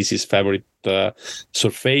 Sand is his favorite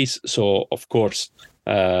surface. So, of course,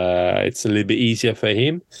 it's a little bit easier for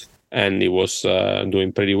him. and he was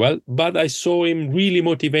doing pretty well. But I saw him really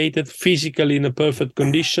motivated, physically in a perfect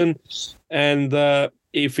condition, and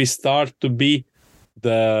if he starts to be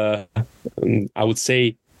I would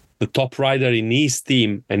say, the top rider in his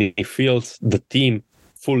team, and he feels the team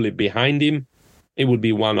fully behind him, it would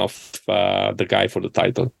be one of the guy for the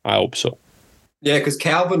title. I hope so. Yeah, because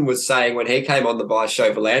Calvin was saying when he came on the Vice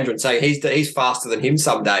show for Landry, saying he's faster than him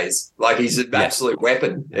some days. Like, he's an absolute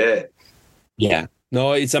weapon. Yeah. Yeah.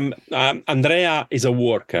 No, it's Andrea is a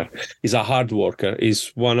worker. He's a hard worker.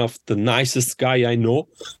 He's one of the nicest guy I know.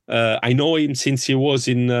 I know him since he was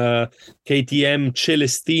in KTM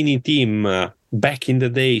Celestini team back in the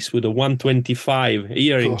days with the 125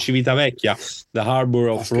 here in Civitavecchia, the harbor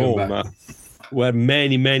of Rome, where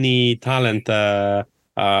many talent were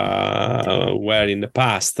in the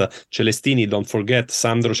past. Celestini, don't forget,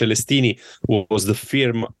 Sandro Celestini was the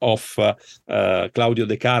firm of Claudio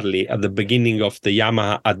De Carli at the beginning of the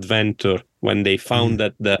Yamaha adventure when they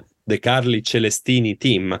founded the De Carli Celestini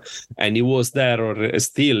team, and he was there or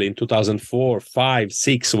still in 2004, 5,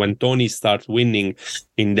 6 when Tony started winning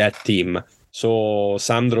in that team. So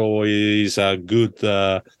Sandro is a good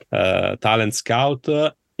talent scout.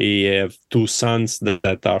 He have 2 sons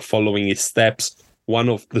that are following his steps. One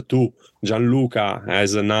of the 2, Gianluca,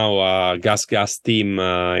 has now a gas team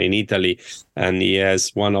in Italy, and he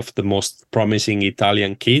has one of the most promising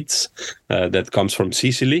Italian kids that comes from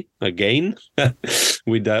Sicily, again,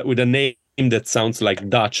 with a name that sounds like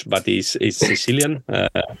Dutch, but is Sicilian.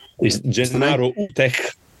 Is Gennaro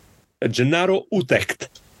Utrecht. Gennaro Utrecht.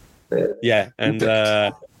 Yeah, and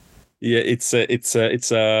it's really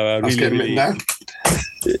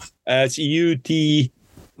it's UT.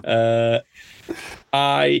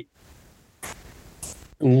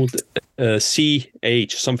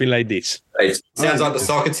 CH, something like this. It sounds like the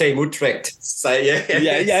soccer team Utrecht. So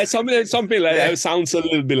yeah, something like that. Sounds a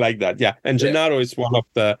little bit like that. Yeah, and Gennaro is one of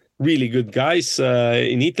the really good guys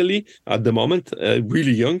in Italy at the moment.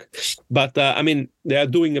 Really young, but I mean, they are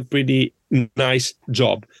doing a pretty nice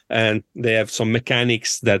job, and they have some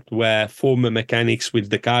mechanics that were former mechanics with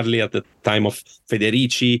De Carli at the time of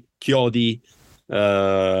Federici, Chiodi,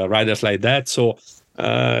 riders like that. So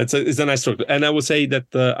it's a nice structure. And I would say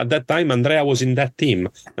that at that time Andrea was in that team,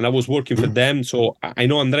 and I was working for them, so I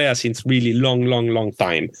know Andrea since really long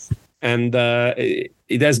time. And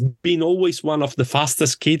it has been always one of the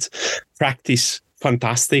fastest kids. Practice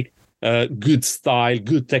fantastic, good style,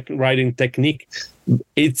 good riding technique.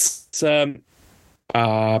 It's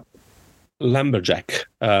lumberjack.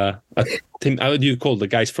 How do you call the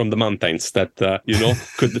guys from the mountains that cut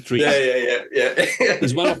the tree? Yeah.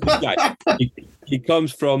 He's one of the guys. He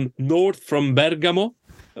comes from Bergamo,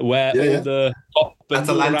 where all the top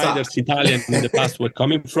riders Italian in the past were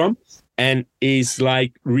coming from, and is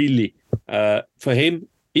like really for him,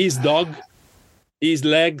 his dog, his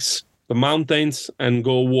legs, the mountains, and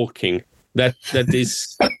go walking. That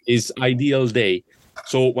is his ideal day.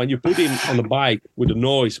 So when you put him on a bike with the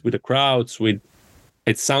noise, with the crowds,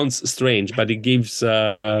 it sounds strange, but it gives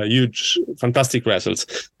huge, fantastic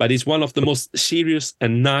results. But he's one of the most serious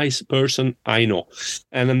and nice person I know.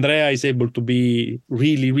 And Andrea is able to be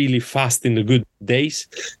really, really fast in the good days.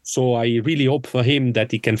 So I really hope for him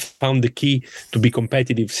that he can find the key to be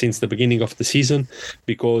competitive since the beginning of the season,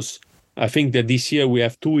 because I think that this year we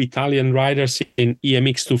have 2 Italian riders in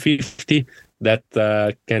EMX 250 that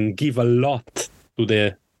can give a lot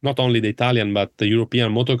to not only the Italian but the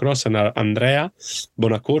European motocross, and are Andrea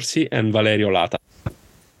Bonacorsi and Valerio Lata.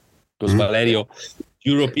 Because Valerio,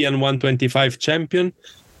 European 125 champion.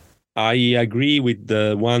 I agree with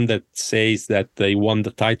the one that says that he won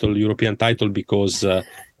the European title because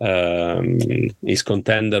his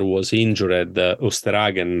contender was injured.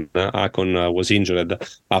 Osterhagen, Akon was injured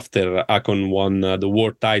after Akon won the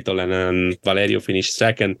world title, and Valerio finished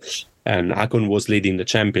second. And Akon was leading the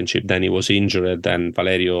championship. Then he was injured, and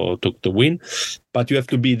Valerio took the win. But you have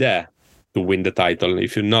to be there to win the title.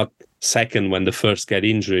 If you're not second when the first get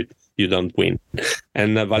injured, you don't win.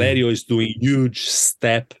 And Valerio is doing huge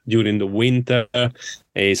step during the winter.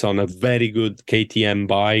 He's on a very good KTM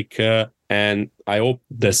bike, and I hope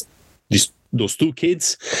those 2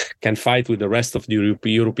 kids can fight with the rest of the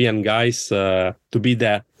European guys to be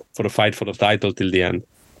there for the fight for the title till the end.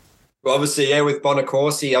 Well, obviously, with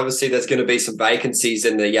Bonacorsi, obviously there's going to be some vacancies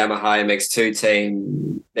in the Yamaha MX2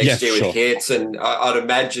 team next year with Hertz, and I'd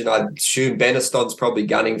assume Beniston's probably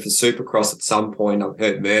gunning for Supercross at some point. I've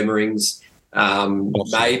heard murmurings,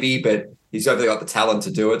 maybe, but he's definitely got the talent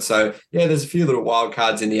to do it. So yeah, there's a few little wild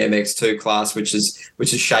cards in the MX2 class, which is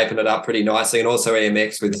shaping it up pretty nicely. And also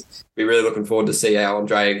EMX, we're really looking forward to see how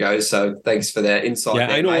Andrea goes. So thanks for that insight. Yeah,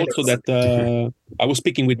 there, I know mate. also that I was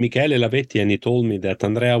speaking with Michele Lavetti, and he told me that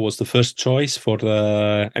Andrea was the first choice for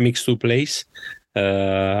the MX2 place,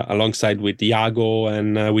 alongside with Iago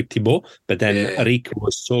and with Thibaut. But then Rick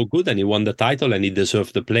was so good and he won the title and he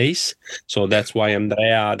deserved the place. So that's why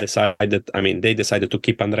Andrea decided, they decided to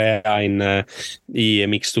keep Andrea in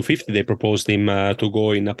EMX 250. They proposed him to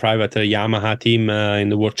go in a private Yamaha team in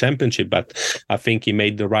the World Championship. But I think he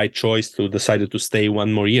made the right choice to decide to stay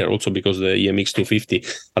one more year, also because the EMX 250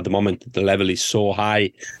 at the moment, the level is so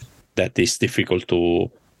high that it's difficult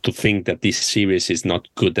to think that this series is not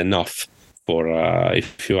good enough for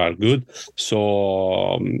if you are good.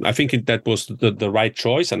 So I think that was the right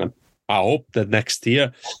choice, and I hope that next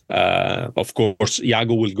year, of course,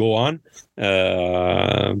 Iago will go on.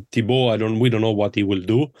 Thibaut, we don't know what he will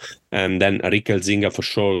do, and then Rick Elzinga for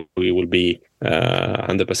sure he will be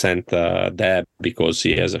 100% there because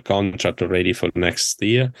he has a contract already for next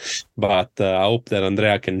year. But I hope that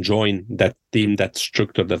Andrea can join that team, that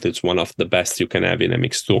structure, that it's one of the best you can have in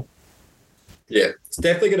MX2. Yeah, it's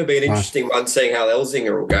definitely going to be an interesting one, seeing how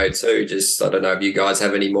Elzinga will go too. Just, I don't know if you guys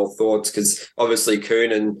have any more thoughts, because obviously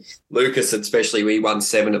Kuhn and Lucas, especially, we won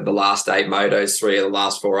 7 of the last 8 motos, 3 of the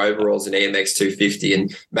last 4 overalls in EMX 250.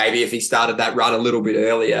 And maybe if he started that run a little bit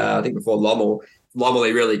earlier, I think before Lommel,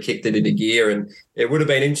 he really kicked it into gear. And it would have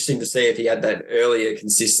been interesting to see if he had that earlier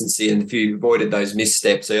consistency and if you avoided those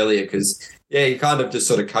missteps earlier, because yeah, he kind of just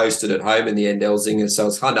sort of coasted at home in the end, Elzinga. So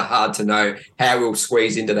it's kind of hard to know how we'll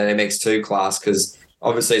squeeze into that MX2 class, because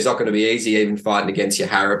obviously it's not going to be easy even fighting against your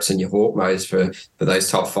Harrops and your Hawkmos for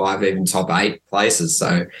those top 5, even top 8 places.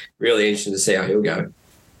 So really interesting to see how he'll go.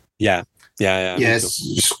 Yeah. Yes.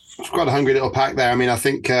 It's quite a hungry little pack there. I mean, I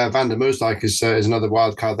think Van der Moosdijk is another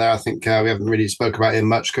wild card there. I think we haven't really spoke about him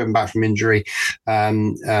much, coming back from injury,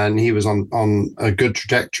 and he was on a good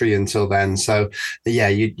trajectory until then. So, yeah,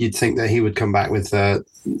 you'd think that he would come back with a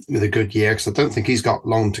good year, because I don't think he's got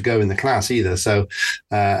long to go in the class either. So,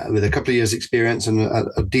 with a couple of years' experience and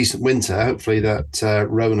a decent winter, hopefully that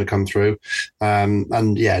Rowan will come through.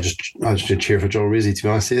 And yeah, I just cheer for Joel Rizzi, to be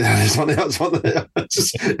honest.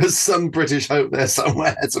 There's some British hope there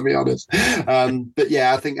somewhere, to be honest. But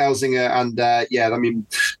yeah, I think Elzinga and I mean,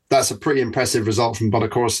 that's a pretty impressive result from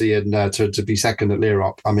Bonacorsi, and to be second at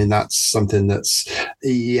Lierop. I mean, that's something that's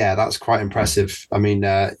quite impressive. I mean,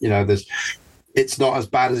 it's not as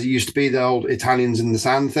bad as it used to be, the old Italians in the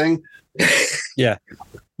sand thing. Yeah.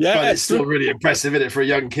 Yeah, but it's still really impressive, isn't it, for a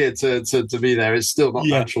young kid to be there? It's still not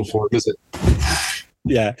natural for him, is it?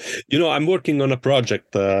 Yeah, I'm working on a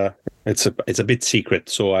project. It's a bit secret,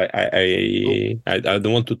 so I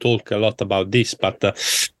don't want to talk a lot about this. But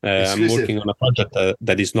I'm working on a project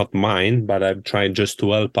that is not mine, but I'm trying just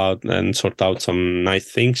to help out and sort out some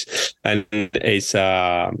nice things. And it's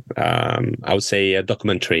I would say a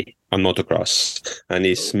documentary on motocross, and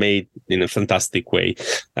it's made in a fantastic way.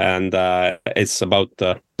 And it's about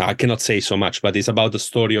I cannot say so much, but it's about the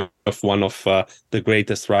story of one of the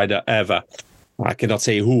greatest rider ever. I cannot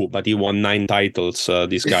say who, but he won 9 titles,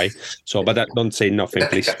 this guy. So, but don't say nothing,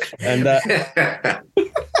 please. And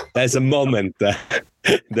there's a moment where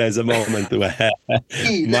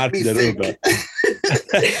Mark de Ruber.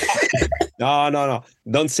 No.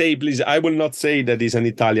 Don't say, please. I will not say that he's an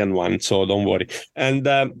Italian one, so don't worry. And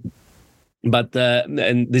but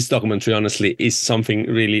this documentary, honestly, is something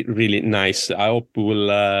really, really nice. I hope we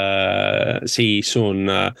will see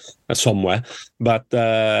soon somewhere. But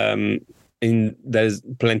there's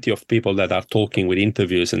plenty of people that are talking with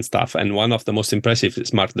interviews and stuff. And one of the most impressive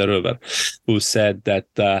is Mark de Ruber, who said that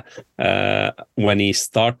when he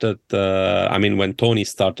started, when Tony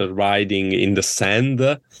started riding in the sand,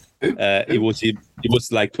 it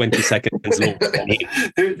was like 20 seconds lower than him.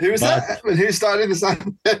 Who was that? Who started in the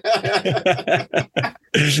sand?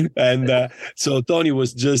 And so Tony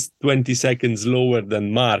was just 20 seconds lower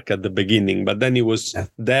than Mark at the beginning, but then he was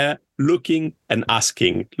there looking and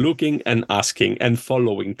asking and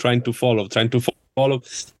following, trying to follow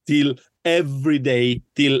till every day,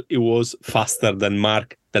 till he was faster than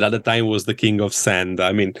Mark, that at the time was the king of sand.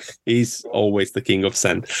 I mean, he's always the king of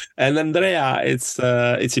sand. And Andrea, it's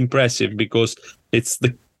impressive because it's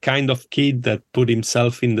the kind of kid that put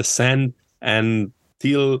himself in the sand, and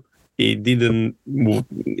till he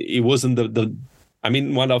wasn't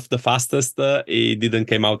one of the fastest, he didn't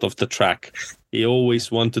come out of the track. He always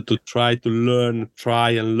wanted to try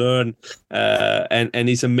and learn. And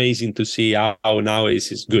it's amazing to see how now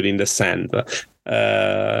he's good in the sand.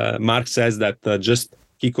 Mark says that just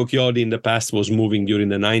Kiko Chiodi in the past was moving during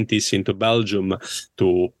the 90s into Belgium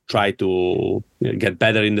to try to get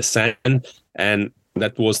better in the sand. And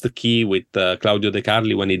that was the key with Claudio De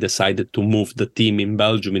Carli when he decided to move the team in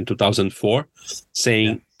Belgium in 2004,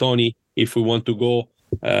 saying, Tony, if we want to go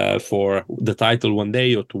for the title one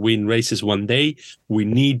day or to win races one day, we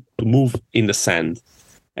need to move in the sand.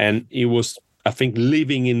 And he was, I think,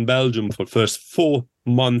 living in Belgium for the first 4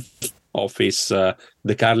 months of his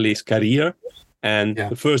De Carli's career. And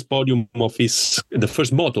the first podium of the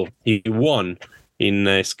first moto he won in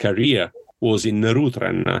his career was in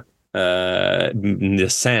Rutren, in the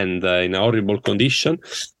sand, in a horrible condition.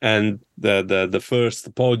 And the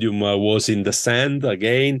first podium was in the sand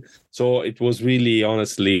again. So it was really,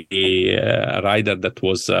 honestly, a rider that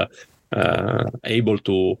was able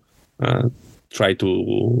to try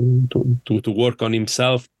to work on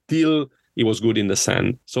himself till he was good in the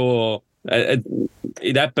sand. So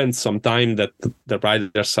it happens sometimes that the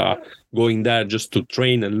riders are going there just to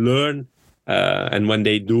train and learn. And when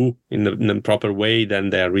they do in the proper way,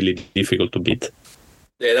 then they are really difficult to beat.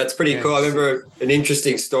 Yeah, that's pretty cool. I remember an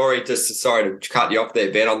interesting story, sorry to cut you off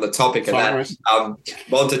there, Ben, on the topic of that.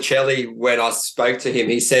 Monticelli, when I spoke to him,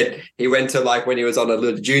 he said he went to, like, when he was on a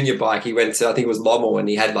little junior bike, he went to, I think it was Lommel, and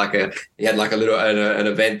he had like a little an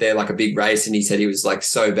event there, like a big race, and he said he was like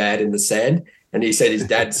so bad in the sand. And he said his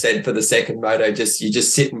dad said for the second moto, you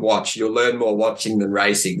just sit and watch. You'll learn more watching than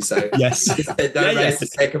racing. So yes, don't race the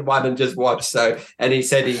second one and just watch. So, and he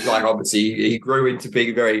said he's like, obviously he grew into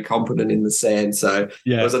being very competent in the sand. So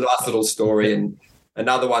it was a nice little story. And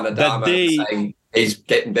another one, Adama, saying he's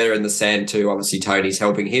getting better in the sand too. Obviously Tony's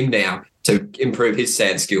helping him now to improve his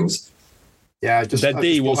sand skills. Yeah, that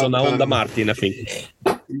day he was on a Honda Martin, I think.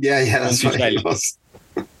 Yeah, that's right. He was.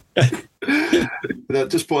 But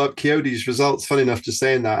just brought up Chiodi's results. Funny enough, just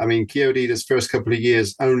saying that. I mean, Chiodi, this first couple of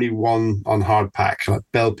years, only won on hard pack, like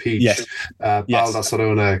Belpeach,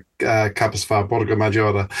 Baldasarona, Caposfar, Borgo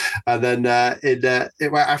Maggiore. And then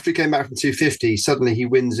after he came back from 250, suddenly he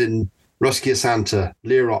wins in Ruskia Santa,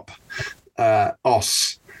 Lierop,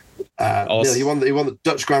 Os. He won the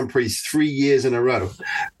Dutch Grand Prix 3 years in a row.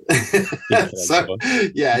 So,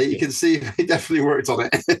 yeah, you can see he definitely worked on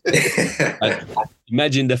it.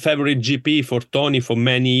 Imagine the favorite GP for Tony for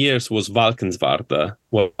many years was Valkenswaard.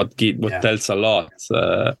 What tells a lot.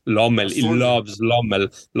 Lommel, he loves Lommel.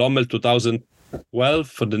 Lommel 2012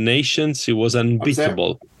 for the Nations, he was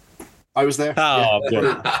unbeatable. I was there.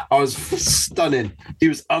 I was stunning. He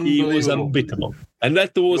was unbelievable. He was unbeatable. And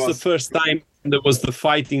that was the first time there was the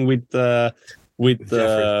fighting with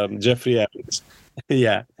Jeffrey Evans.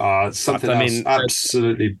 Yeah. It's something else.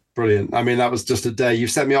 Absolutely brilliant. I mean, that was just a day.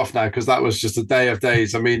 You've set me off now because that was just a day of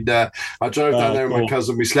days. I mean, I drove down there with my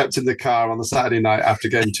cousin. We slept in the car on the Saturday night after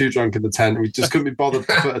getting too drunk in the tent. We just couldn't be bothered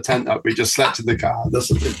to put a tent up. We just slept in the car.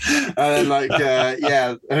 And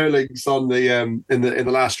then, Hurlings on the in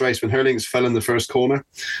the last race when Hurlings fell in the first corner,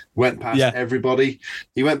 went past everybody.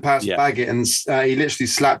 He went past Baggett and he literally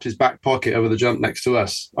slapped his back pocket over the jump next to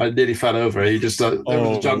us. I nearly fell over. He just over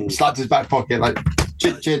the jump, slapped his back pocket like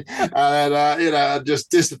chin, and then just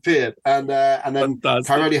disappeared. And then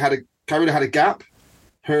Cairoli had a gap.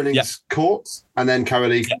 Hurlings caught, and then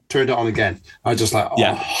Cairoli turned it on again. I was just like,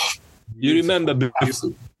 You remember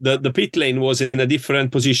the pit lane was in a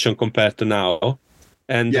different position compared to now,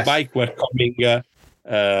 and the bike were coming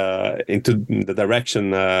into the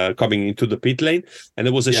direction coming into the pit lane, and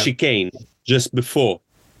there was a chicane just before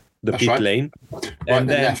the pit lane, and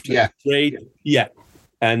then left, straight,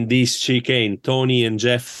 and this chicane, Tony and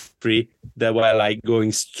Jeffrey, they were like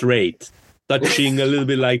going straight, touching a little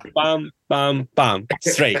bit like bam, bam, bam,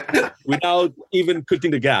 straight, without even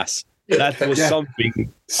putting the gas. That was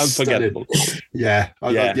something unforgettable. It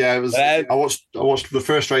was. I watched the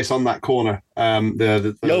first race on that corner. That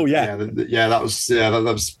was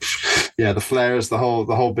the flares, the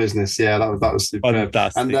whole business. Yeah, that was superb.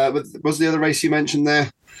 Fantastic. And what was the other race you mentioned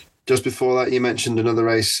there? Just before that, you mentioned another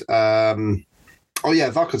race.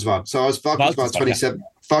 Valkenswaard. So I was Valkenswaard 27.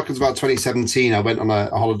 Valkenswaard 2017. I went on a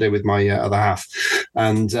holiday with my other half,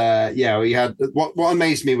 and we had what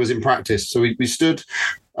amazed me was in practice. So we stood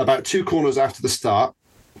about 2 corners after the start,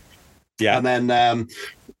 and then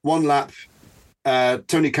one lap,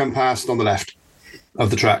 Tony come past on the left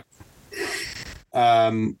of the track,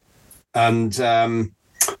 and the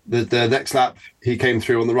next lap he came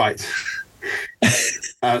through on the right,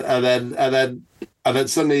 and then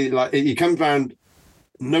suddenly, like, he comes round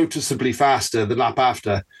noticeably faster the lap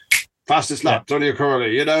after. Fastest lap, Tony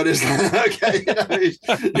Cairoli, and it's like, okay,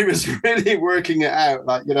 he was really working it out,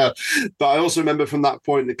 but I also remember from that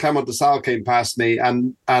point that Clément de Sales came past me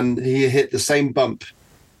and he hit the same bump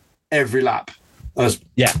every lap. I was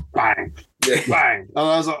Yeah. bang, bang, and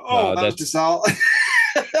I was like, oh, that's Desal.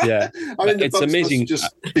 Yeah, I mean, the it's Bucks amazing. must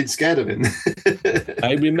have just been scared of him.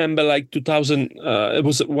 I remember like 2000. It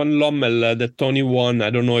was one Lommel that Tony won. I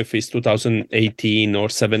don't know if it's 2018 or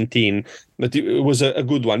 17, but it was a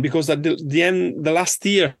good one because at the end, the last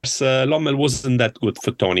years, Lommel wasn't that good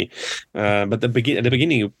for Tony. But at the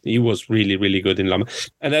beginning, he was really, really good in Lommel.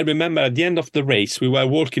 And I remember at the end of the race, we were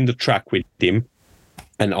walking the track with him.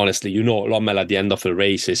 And honestly, Lommel at the end of the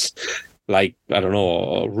race is like, I don't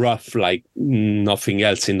know, rough like nothing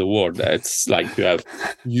else in the world. It's like you have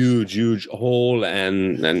huge hole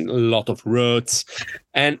and a lot of ruts.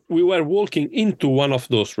 And we were walking into one of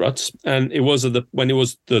those ruts, and it was when it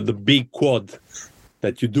was the big quad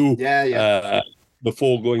that you do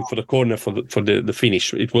before going for the corner for the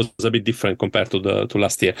finish. It was a bit different compared to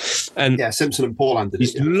last year. And Simpson and Paul did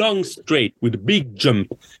this long straight with a big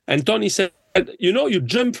jump. And Tony said, you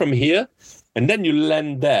jump from here and then you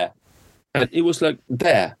land there. And it was like,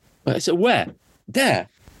 there. I said, where? There.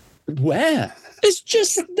 Where? It's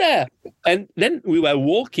just there. And then we were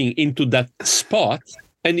walking into that spot,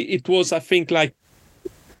 and it was, I think, like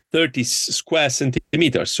 30 square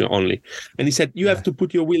centimeters only. And he said, you have to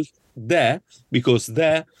put your wheel there, because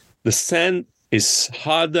there the sand is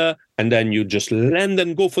harder, and then you just land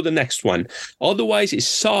and go for the next one. Otherwise, it's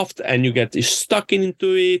soft, and you get stuck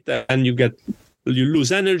into it, and you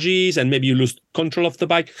lose energies, and maybe you lose control of the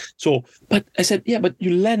bike. So, but I said, but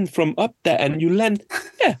you land from up there, and you land,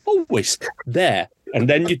 always there. And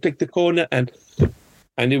then you take the corner, and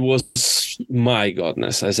it was, my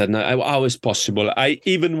goodness. I said, no, how is possible?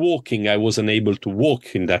 Even walking, I wasn't able to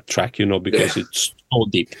walk in that track, because it's so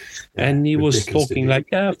deep. And he was talking like,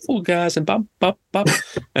 full gas and bump,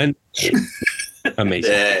 and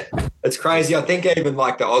amazing. Yeah, it's crazy. I think even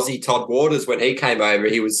like the Aussie Todd Waters, when he came over,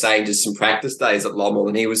 he was saying just some practice days at Lommel,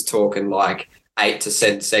 and he was talking like 8 to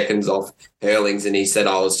 10 seconds off Hurlings, and he said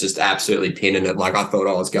I was just absolutely pinning it. Like I thought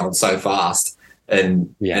I was going so fast,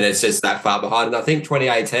 and it's just that far behind. And I think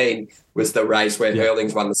 2018 was the race where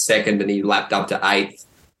Hurlings won the second, and he lapped up to 8th.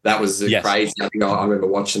 That was crazy. I think I remember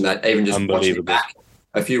watching that, even just watching it back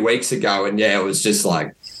a few weeks ago, and it was just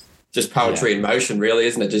like, just poetry in motion, really,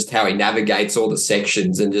 isn't it? Just how he navigates all the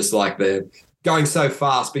sections, and just like the going so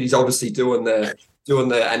fast, but he's obviously doing the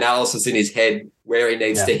analysis in his head where he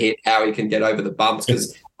needs to hit, how he can get over the bumps,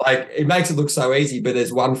 because like it makes it look so easy, but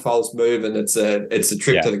there's one false move and it's a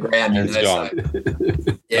trip to the ground. So,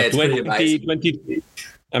 it's pretty amazing.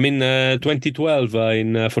 2012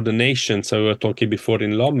 for the Nations, I was talking before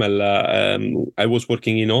in Lommel, I was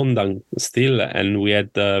working in Honda still, and we had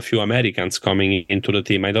a few Americans coming into the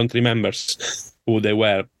team. I don't remember who they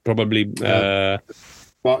were. Probably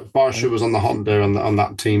Barsha was on the Honda on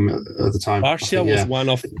that team at the time. Barsha was one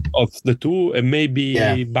of the two, and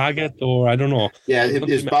maybe Baggett, or I don't know. Yeah, it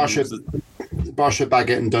was Barsha,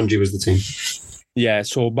 Baggett, and Dungey was the team. Yeah,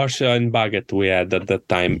 so Barsha and Baggett we had at that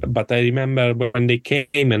time. But I remember when they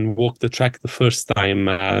came and walked the track the first time,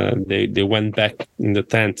 they went back in the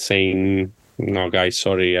tent saying, "No, guys,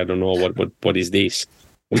 sorry, I don't know what is this.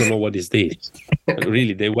 I don't know what is this."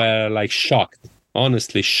 Really, they were like shocked,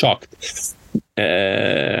 honestly shocked.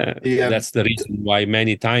 That's the reason why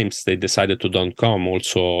many times they decided to don't come.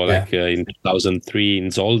 Also, in 2003 in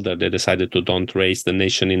Zolder, they decided to don't race the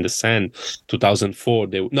Nation in the Sand. 2004,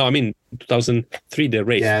 2003 they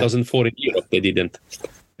raced. 2004 in Europe they didn't,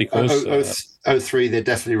 because 03 they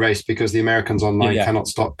definitely raced, because the Americans online cannot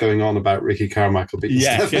stop going on about Ricky Carmichael. Can you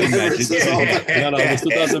imagine? No, it was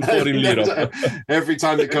 2004 in Europe. Every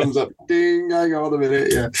time it comes up, ding, hang on a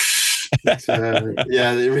minute, But,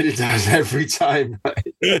 it really does every time. But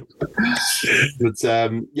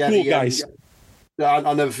cool guys.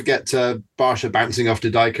 I'll never forget Barsha bouncing off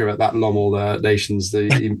to Dijker at that Lommel Nations.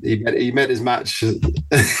 He met his match.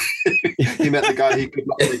 He met the guy he could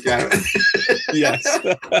not take out. Yes,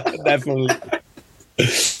 definitely.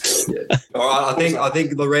 All right, I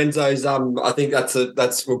think Lorenzo's. I think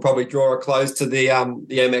that's we'll probably draw a close to the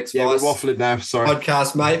MX. Yeah, we're waffling now. Sorry,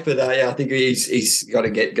 podcast, mate. But I think he's got to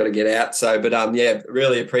get out. So, but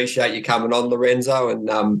really appreciate you coming on, Lorenzo,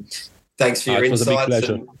 and thanks for your insights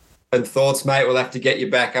and thoughts, mate. We'll have to get you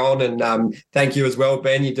back on, and thank you as well,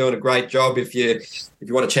 Ben. You're doing a great job. If you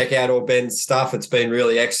want to check out all Ben's stuff, it's been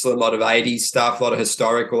really excellent. A lot of 80s stuff, a lot of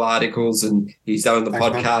historical articles, and he's done the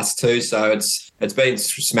podcast too. So it's been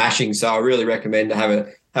smashing. So I really recommend to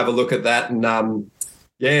have a look at that. And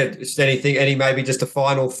just maybe just a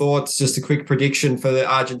final thoughts, just a quick prediction for the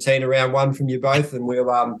Argentina round 1 from you both, and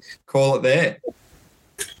we'll call it there.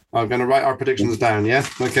 I'm going to write our predictions down. Yeah.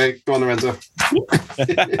 Okay. Go on, Lorenzo.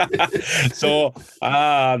 So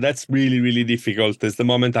that's really, really difficult. It's the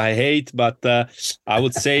moment I hate, but I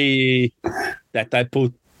would say that I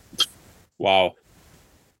put. Wow,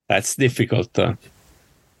 that's difficult.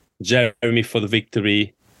 Jeremy for the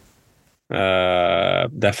victory.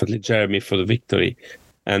 Definitely Jeremy for the victory,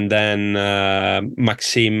 and then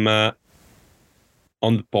Maxime on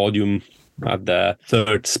the podium at the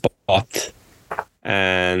third spot.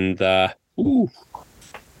 And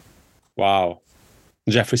wow,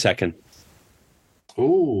 Jeffrey second.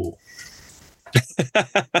 Ooh.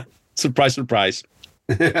 Surprise, surprise.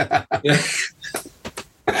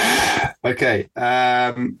 Okay.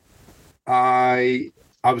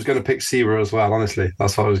 I was going to pick Seaver as well. Honestly,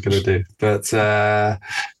 that's what I was going to do. But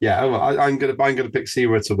I'm going to pick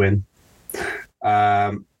Seaver to win.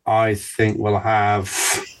 I think we'll have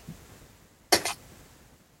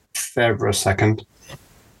Febvre second.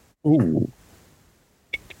 Ooh.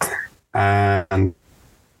 And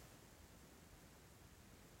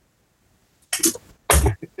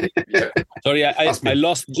sorry, I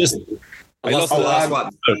lost just. I lost the last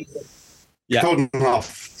one. Yeah.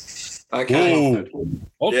 Coldenhoff. Okay.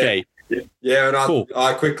 Okay. Yeah, and Cool.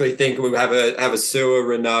 I quickly think we'll have a Sewer,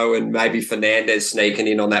 Renault, and maybe Fernandez sneaking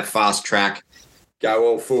in on that fast track. Go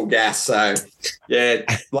all full gas. So, yeah,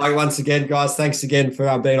 like once again, guys, thanks again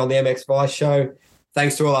for being on the MX Vice show.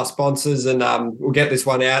 Thanks to all our sponsors, and we'll get this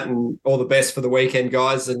one out, and all the best for the weekend,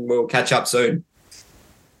 guys, and we'll catch up soon.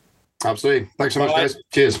 Absolutely. Thanks so much, guys.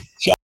 Cheers.